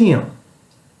trust him.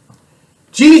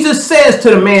 Jesus says to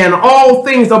the man, all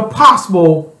things are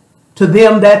possible to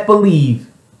them that believe.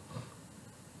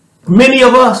 Many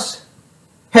of us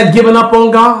have given up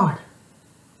on God.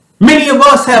 Many of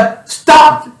us have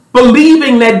stopped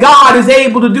believing that God is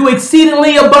able to do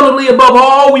exceedingly abundantly above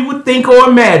all we would think or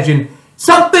imagine.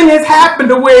 Something has happened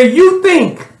to where you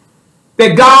think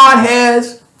that God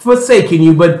has forsaken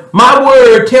you. But my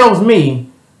word tells me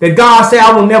that God said,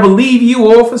 I will never leave you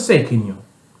or forsaken you.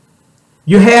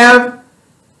 You have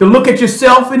to look at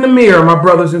yourself in the mirror, my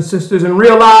brothers and sisters, and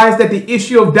realize that the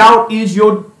issue of doubt is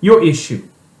your issue.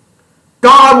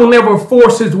 God will never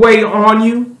force his way on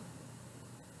you.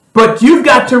 But you've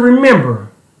got to remember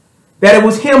that it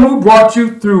was him who brought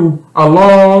you through a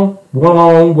long,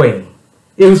 long way.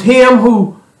 It was him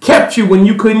who kept you when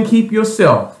you couldn't keep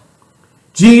yourself.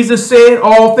 Jesus said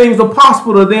all things are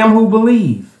possible to them who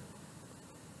believe.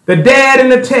 The dad in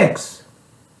the text,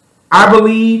 I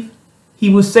believe he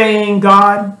was saying,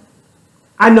 God,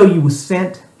 I know you were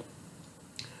sent.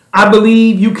 I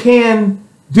believe you can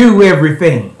do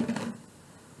everything.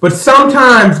 But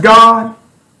sometimes, God,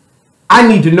 I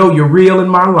need to know you're real in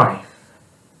my life.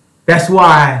 That's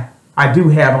why I do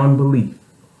have unbelief,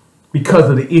 because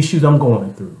of the issues I'm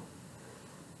going through.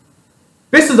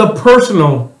 This is a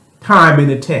personal time in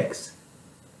the text.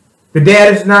 The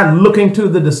dad is not looking to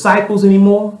the disciples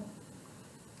anymore.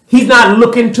 He's not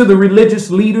looking to the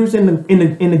religious leaders in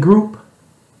the group.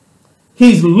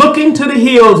 He's looking to the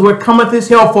hills where cometh his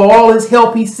help, for all his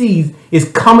help he sees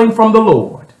is coming from the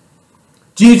Lord.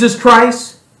 Jesus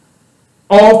Christ,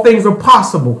 all things are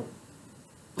possible.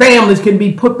 Families can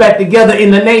be put back together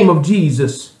in the name of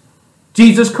Jesus.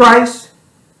 Jesus Christ,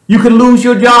 you can lose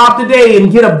your job today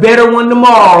and get a better one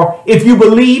tomorrow if you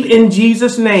believe in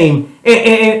Jesus' name.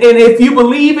 And if you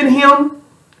believe in him,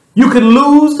 you could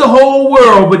lose the whole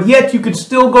world, but yet you could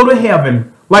still go to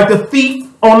heaven like the thief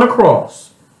on the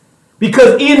cross.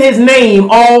 Because in his name,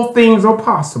 all things are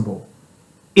possible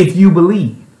if you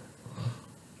believe.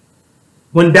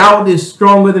 When doubt is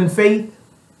stronger than faith,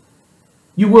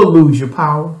 you will lose your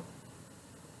power.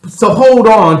 So hold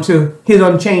on to his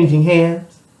unchanging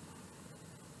hands.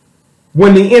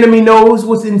 When the enemy knows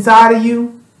what's inside of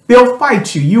you, they'll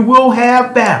fight you. You will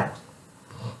have battles.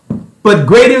 But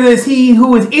greater is he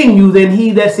who is in you than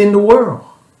he that's in the world.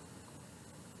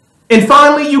 And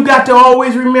finally, you got to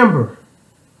always remember,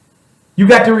 you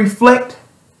got to reflect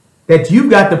that you've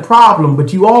got the problem,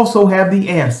 but you also have the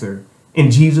answer in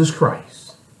Jesus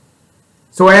Christ.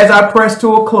 So as I press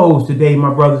to a close today,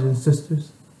 my brothers and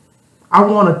sisters, I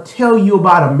want to tell you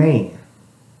about a man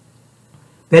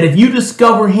that if you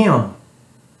discover him,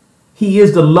 he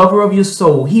is the lover of your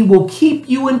soul. He will keep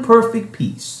you in perfect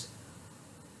peace.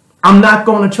 I'm not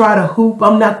going to try to hoop.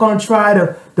 I'm not going to try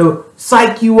to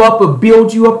psych you up or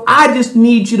build you up. I just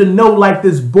need you to know, like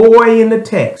this boy in the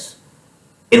text,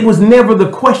 it was never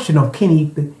the question of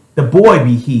can the boy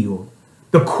be healed.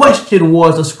 The question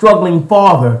was a struggling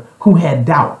father who had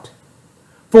doubt.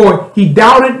 For he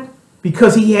doubted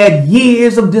because he had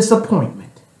years of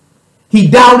disappointment. He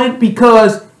doubted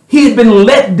because he had been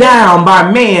let down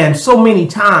by man so many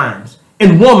times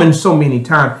and woman so many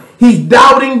times. He's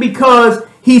doubting because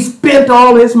he spent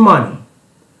all his money.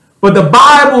 But the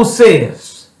Bible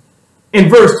says in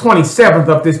verse 27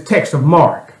 of this text of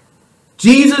Mark,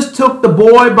 Jesus took the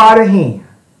boy by the hand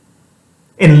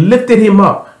and lifted him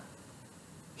up.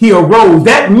 He arose.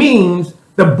 That means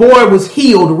the boy was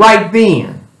healed right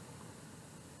then.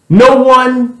 No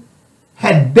one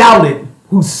had doubted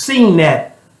who's seen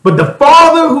that, but the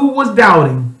father who was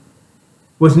doubting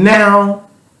was now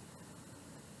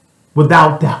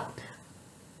without doubt.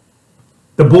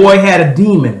 The boy had a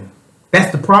demon.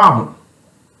 That's the problem.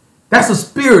 That's a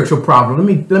spiritual problem.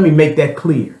 Let me make that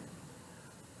clear.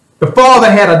 The father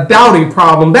had a doubting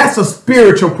problem. That's a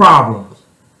spiritual problem.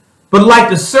 But like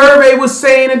the survey was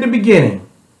saying at the beginning,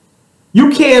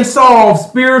 you can't solve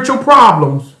spiritual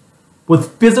problems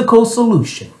with physical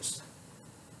solutions.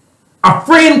 A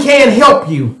friend can't help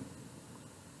you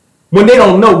when they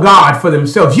don't know God for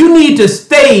themselves. You need to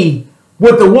stay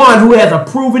with the one who has a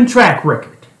proven track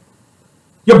record.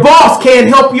 Your boss can't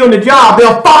help you on the job.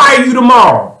 They'll fire you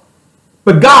tomorrow.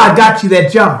 But God got you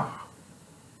that job.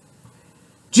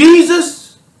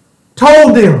 Jesus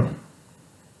told them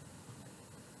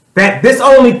that this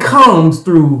only comes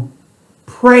through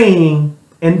praying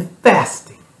and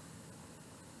fasting.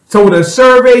 So the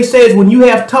survey says when you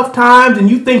have tough times and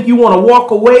you think you want to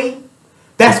walk away,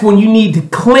 that's when you need to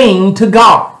cling to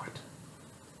God.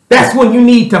 That's when you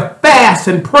need to fast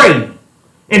and pray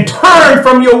and turn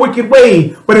from your wicked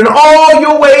way. But in all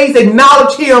your ways,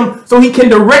 acknowledge him so he can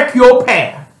direct your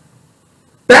path.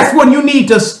 That's when you need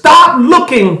to stop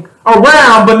looking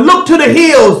around, but look to the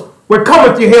hills where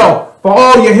cometh your help. For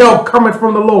all your help cometh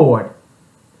from the Lord.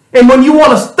 And when you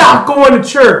want to stop going to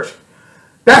church,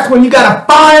 that's when you got to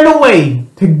find a way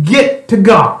to get to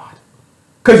God.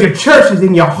 Because your church is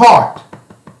in your heart.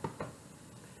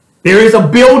 There is a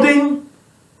building,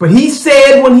 but he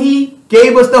said when he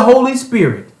gave us the Holy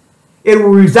Spirit, it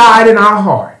will reside in our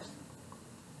hearts.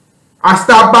 I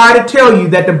stopped by to tell you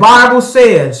that the Bible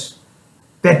says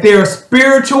that there are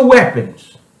spiritual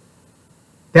weapons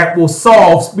that will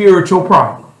solve spiritual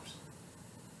problems.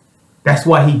 That's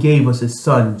why he gave us his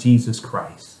son, Jesus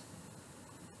Christ.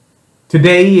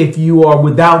 Today, if you are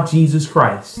without Jesus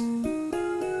Christ,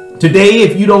 today,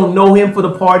 if you don't know him for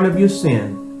the pardon of your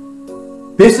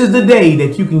sin, this is the day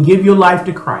that you can give your life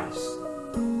to Christ.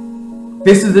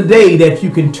 This is the day that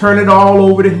you can turn it all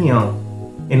over to him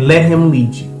and let him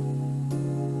lead you.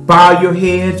 Bow your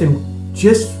heads and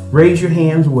just raise your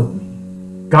hands with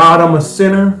me. God, I'm a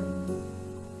sinner,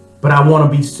 but I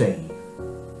want to be saved.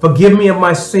 Forgive me of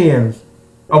my sins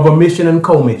of omission and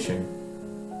commission,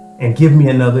 and give me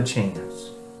another chance.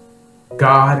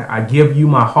 God, I give you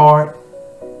my heart,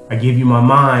 I give you my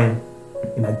mind,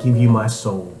 and I give you my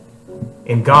soul.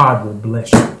 And God will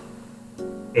bless you.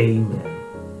 Amen.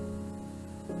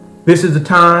 This is the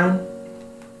time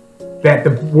that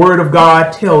the Word of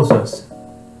God tells us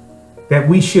that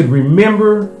we should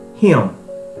remember him.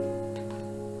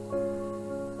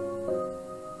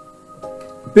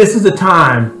 This is the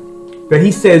time that he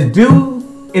says, do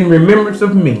in remembrance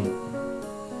of me.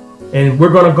 And we're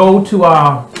going to go to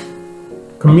our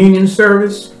communion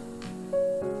service.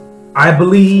 I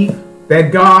believe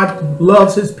that God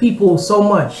loves his people so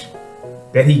much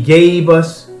that he gave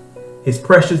us his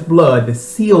precious blood to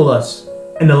seal us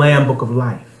in the Lamb Book of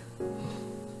Life.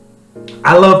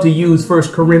 I love to use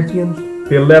 1 Corinthians,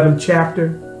 the 11th chapter,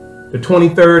 the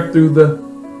 23rd through the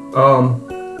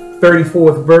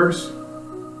 34th verse.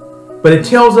 But it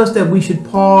tells us that we should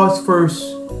pause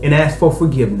first and ask for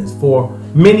forgiveness. For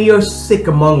many are sick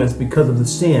among us because of the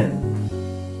sin.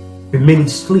 And many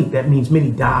sleep. That means many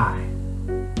die.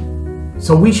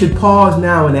 So we should pause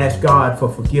now and ask God for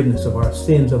forgiveness of our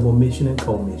sins of omission and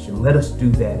commission. Let us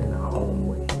do that in our own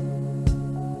way.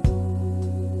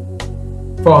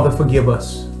 Father, forgive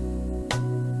us.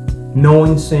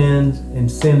 Knowing sins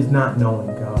and sins not knowing,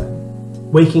 God.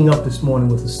 Waking up this morning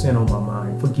with a sin on my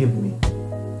mind. Forgive me.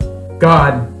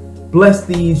 God, bless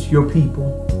these, your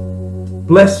people.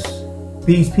 Bless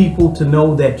these people to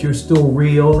know that you're still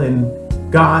real.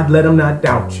 And God, let them not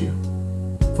doubt you,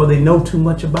 for they know too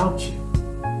much about you.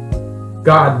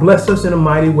 God, bless us in a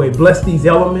mighty way. Bless these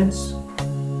elements.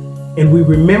 And we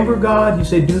remember, God, you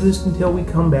say do this until we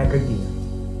come back again.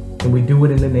 And we do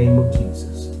it in the name of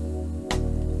Jesus.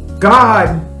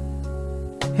 God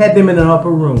had them in an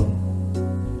upper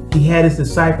room. He had his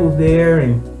disciples there,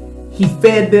 and he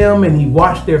fed them, and he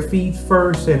washed their feet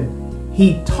first, and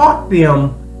he taught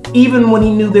them even when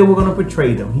he knew they were going to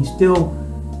betray them. He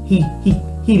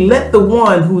let the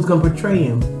one who was going to betray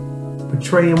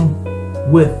him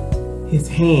with his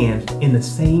hands in the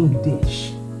same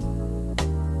dish.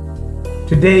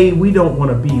 Today, we don't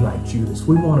want to be like Judas.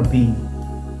 We want to be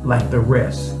like the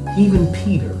rest, even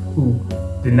Peter, who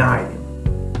denied him.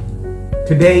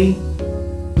 Today,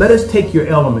 let us take your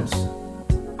elements.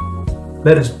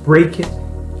 Let us break it.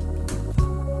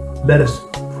 Let us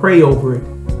pray over it.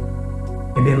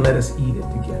 And then let us eat it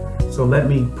together. So let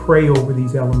me pray over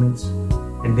these elements,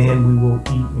 and then we will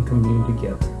eat and commune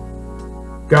together.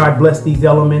 God, bless these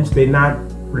elements. They're not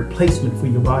replacement for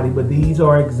your body, but these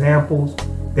are examples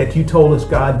that you told us,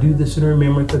 God, do this in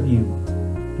remembrance of you.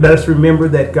 Let us remember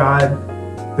that, God,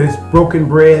 this broken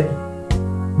bread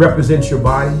represents your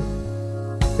body,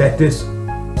 that this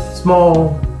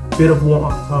small bit of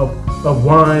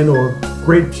wine or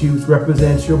grape juice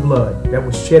represents your blood that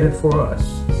was shedded for us.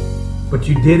 But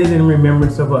you did it in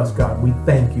remembrance of us, God. We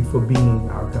thank you for being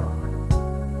our God.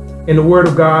 And the word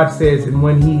of God says, and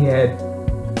when he had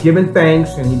given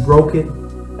thanks and he broke it,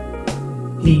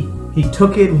 he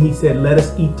took it and he said, let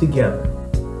us eat together.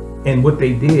 And what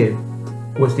they did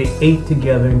was they ate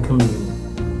together in communion.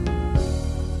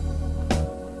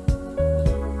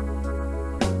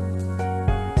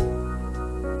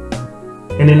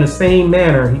 And in the same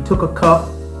manner, he took a cup.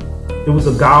 It was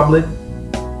a goblet,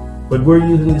 but we're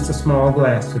using just a small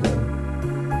glass today.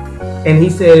 And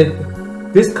he said,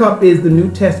 this cup is the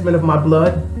New Testament of my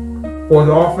blood. For as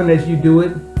often as you do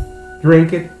it,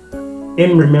 drink it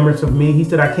in remembrance of me. He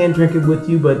said, I can't drink it with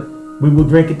you, but we will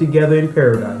drink it together in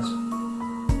paradise.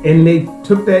 And they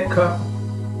took that cup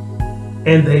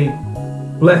and they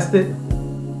blessed it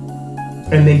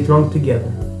and they drank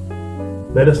together.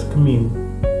 Let us commune.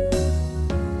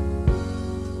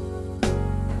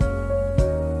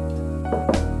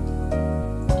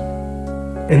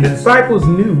 And the disciples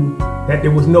knew that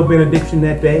there was no benediction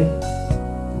that day,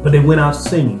 but they went out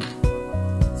singing.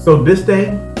 So this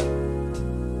day,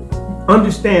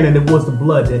 understand that it was the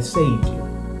blood that saved you,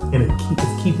 and it's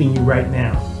keeping you right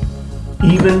now,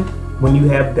 even when you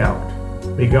have doubt.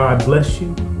 May God bless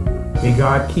you. May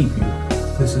God keep you.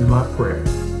 This is my prayer.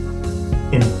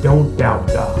 And don't doubt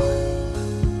God.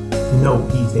 Know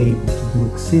he's able to do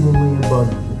exceedingly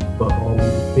abundantly above all we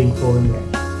think or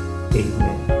imagine.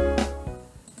 Amen.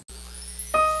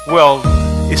 Well,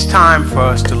 it's time for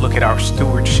us to look at our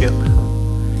stewardship.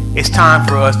 It's time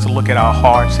for us to look at our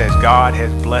hearts as God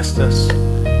has blessed us,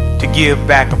 to give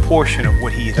back a portion of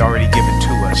what he has already given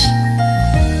to us.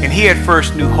 And here at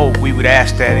First New Hope, we would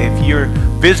ask that if you're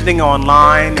visiting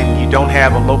online and you don't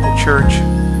have a local church,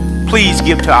 please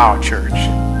give to our church.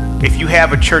 If you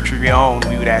have a church of your own,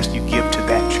 we would ask you give to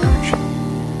that church.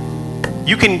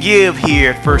 You can give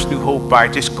here at First New Hope by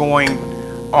just going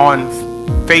on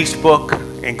Facebook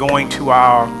and going to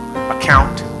our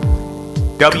account,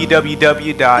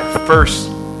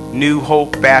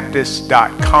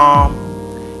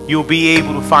 www.firstnewhopebaptist.com. You'll be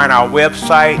able to find our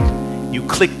website. You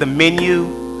click the menu,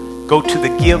 go to the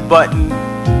give button,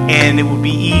 and it will be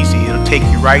easy. It'll take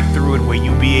you right through it where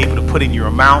you'll be able to put in your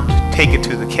amount, take it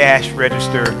to the cash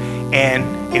register, and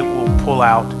it will pull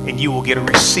out and you will get a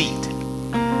receipt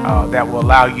that will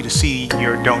allow you to see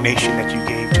your donation that you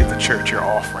gave to the church you're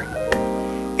offering.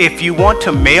 If you want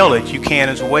to mail it, you can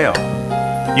as well.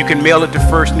 You can mail it to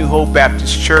First New Hope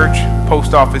Baptist Church,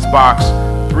 Post Office Box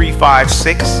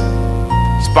 356,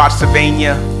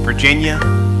 Spotsylvania, Virginia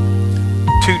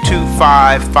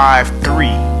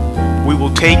 22553. We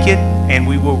will take it and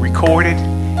we will record it,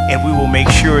 and we will make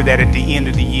sure that at the end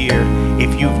of the year,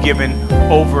 if you've given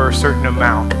over a certain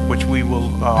amount, which we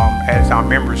will, as our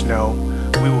members know,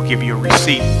 we will give you a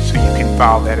receipt so you can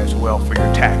file that as well for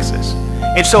your taxes.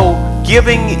 And so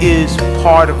giving is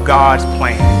part of God's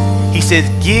plan. He says,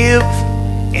 give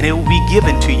and it will be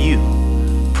given to you.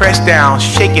 pressed down,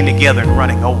 shaken together, and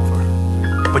running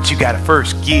over. But you got to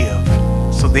first give,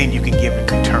 so then you can give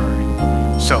in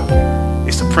return. So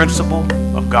it's a principle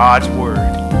of God's word,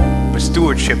 but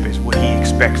stewardship is what he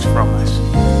expects from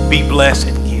us. Be blessed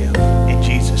and give. In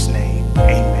Jesus' name,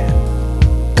 amen.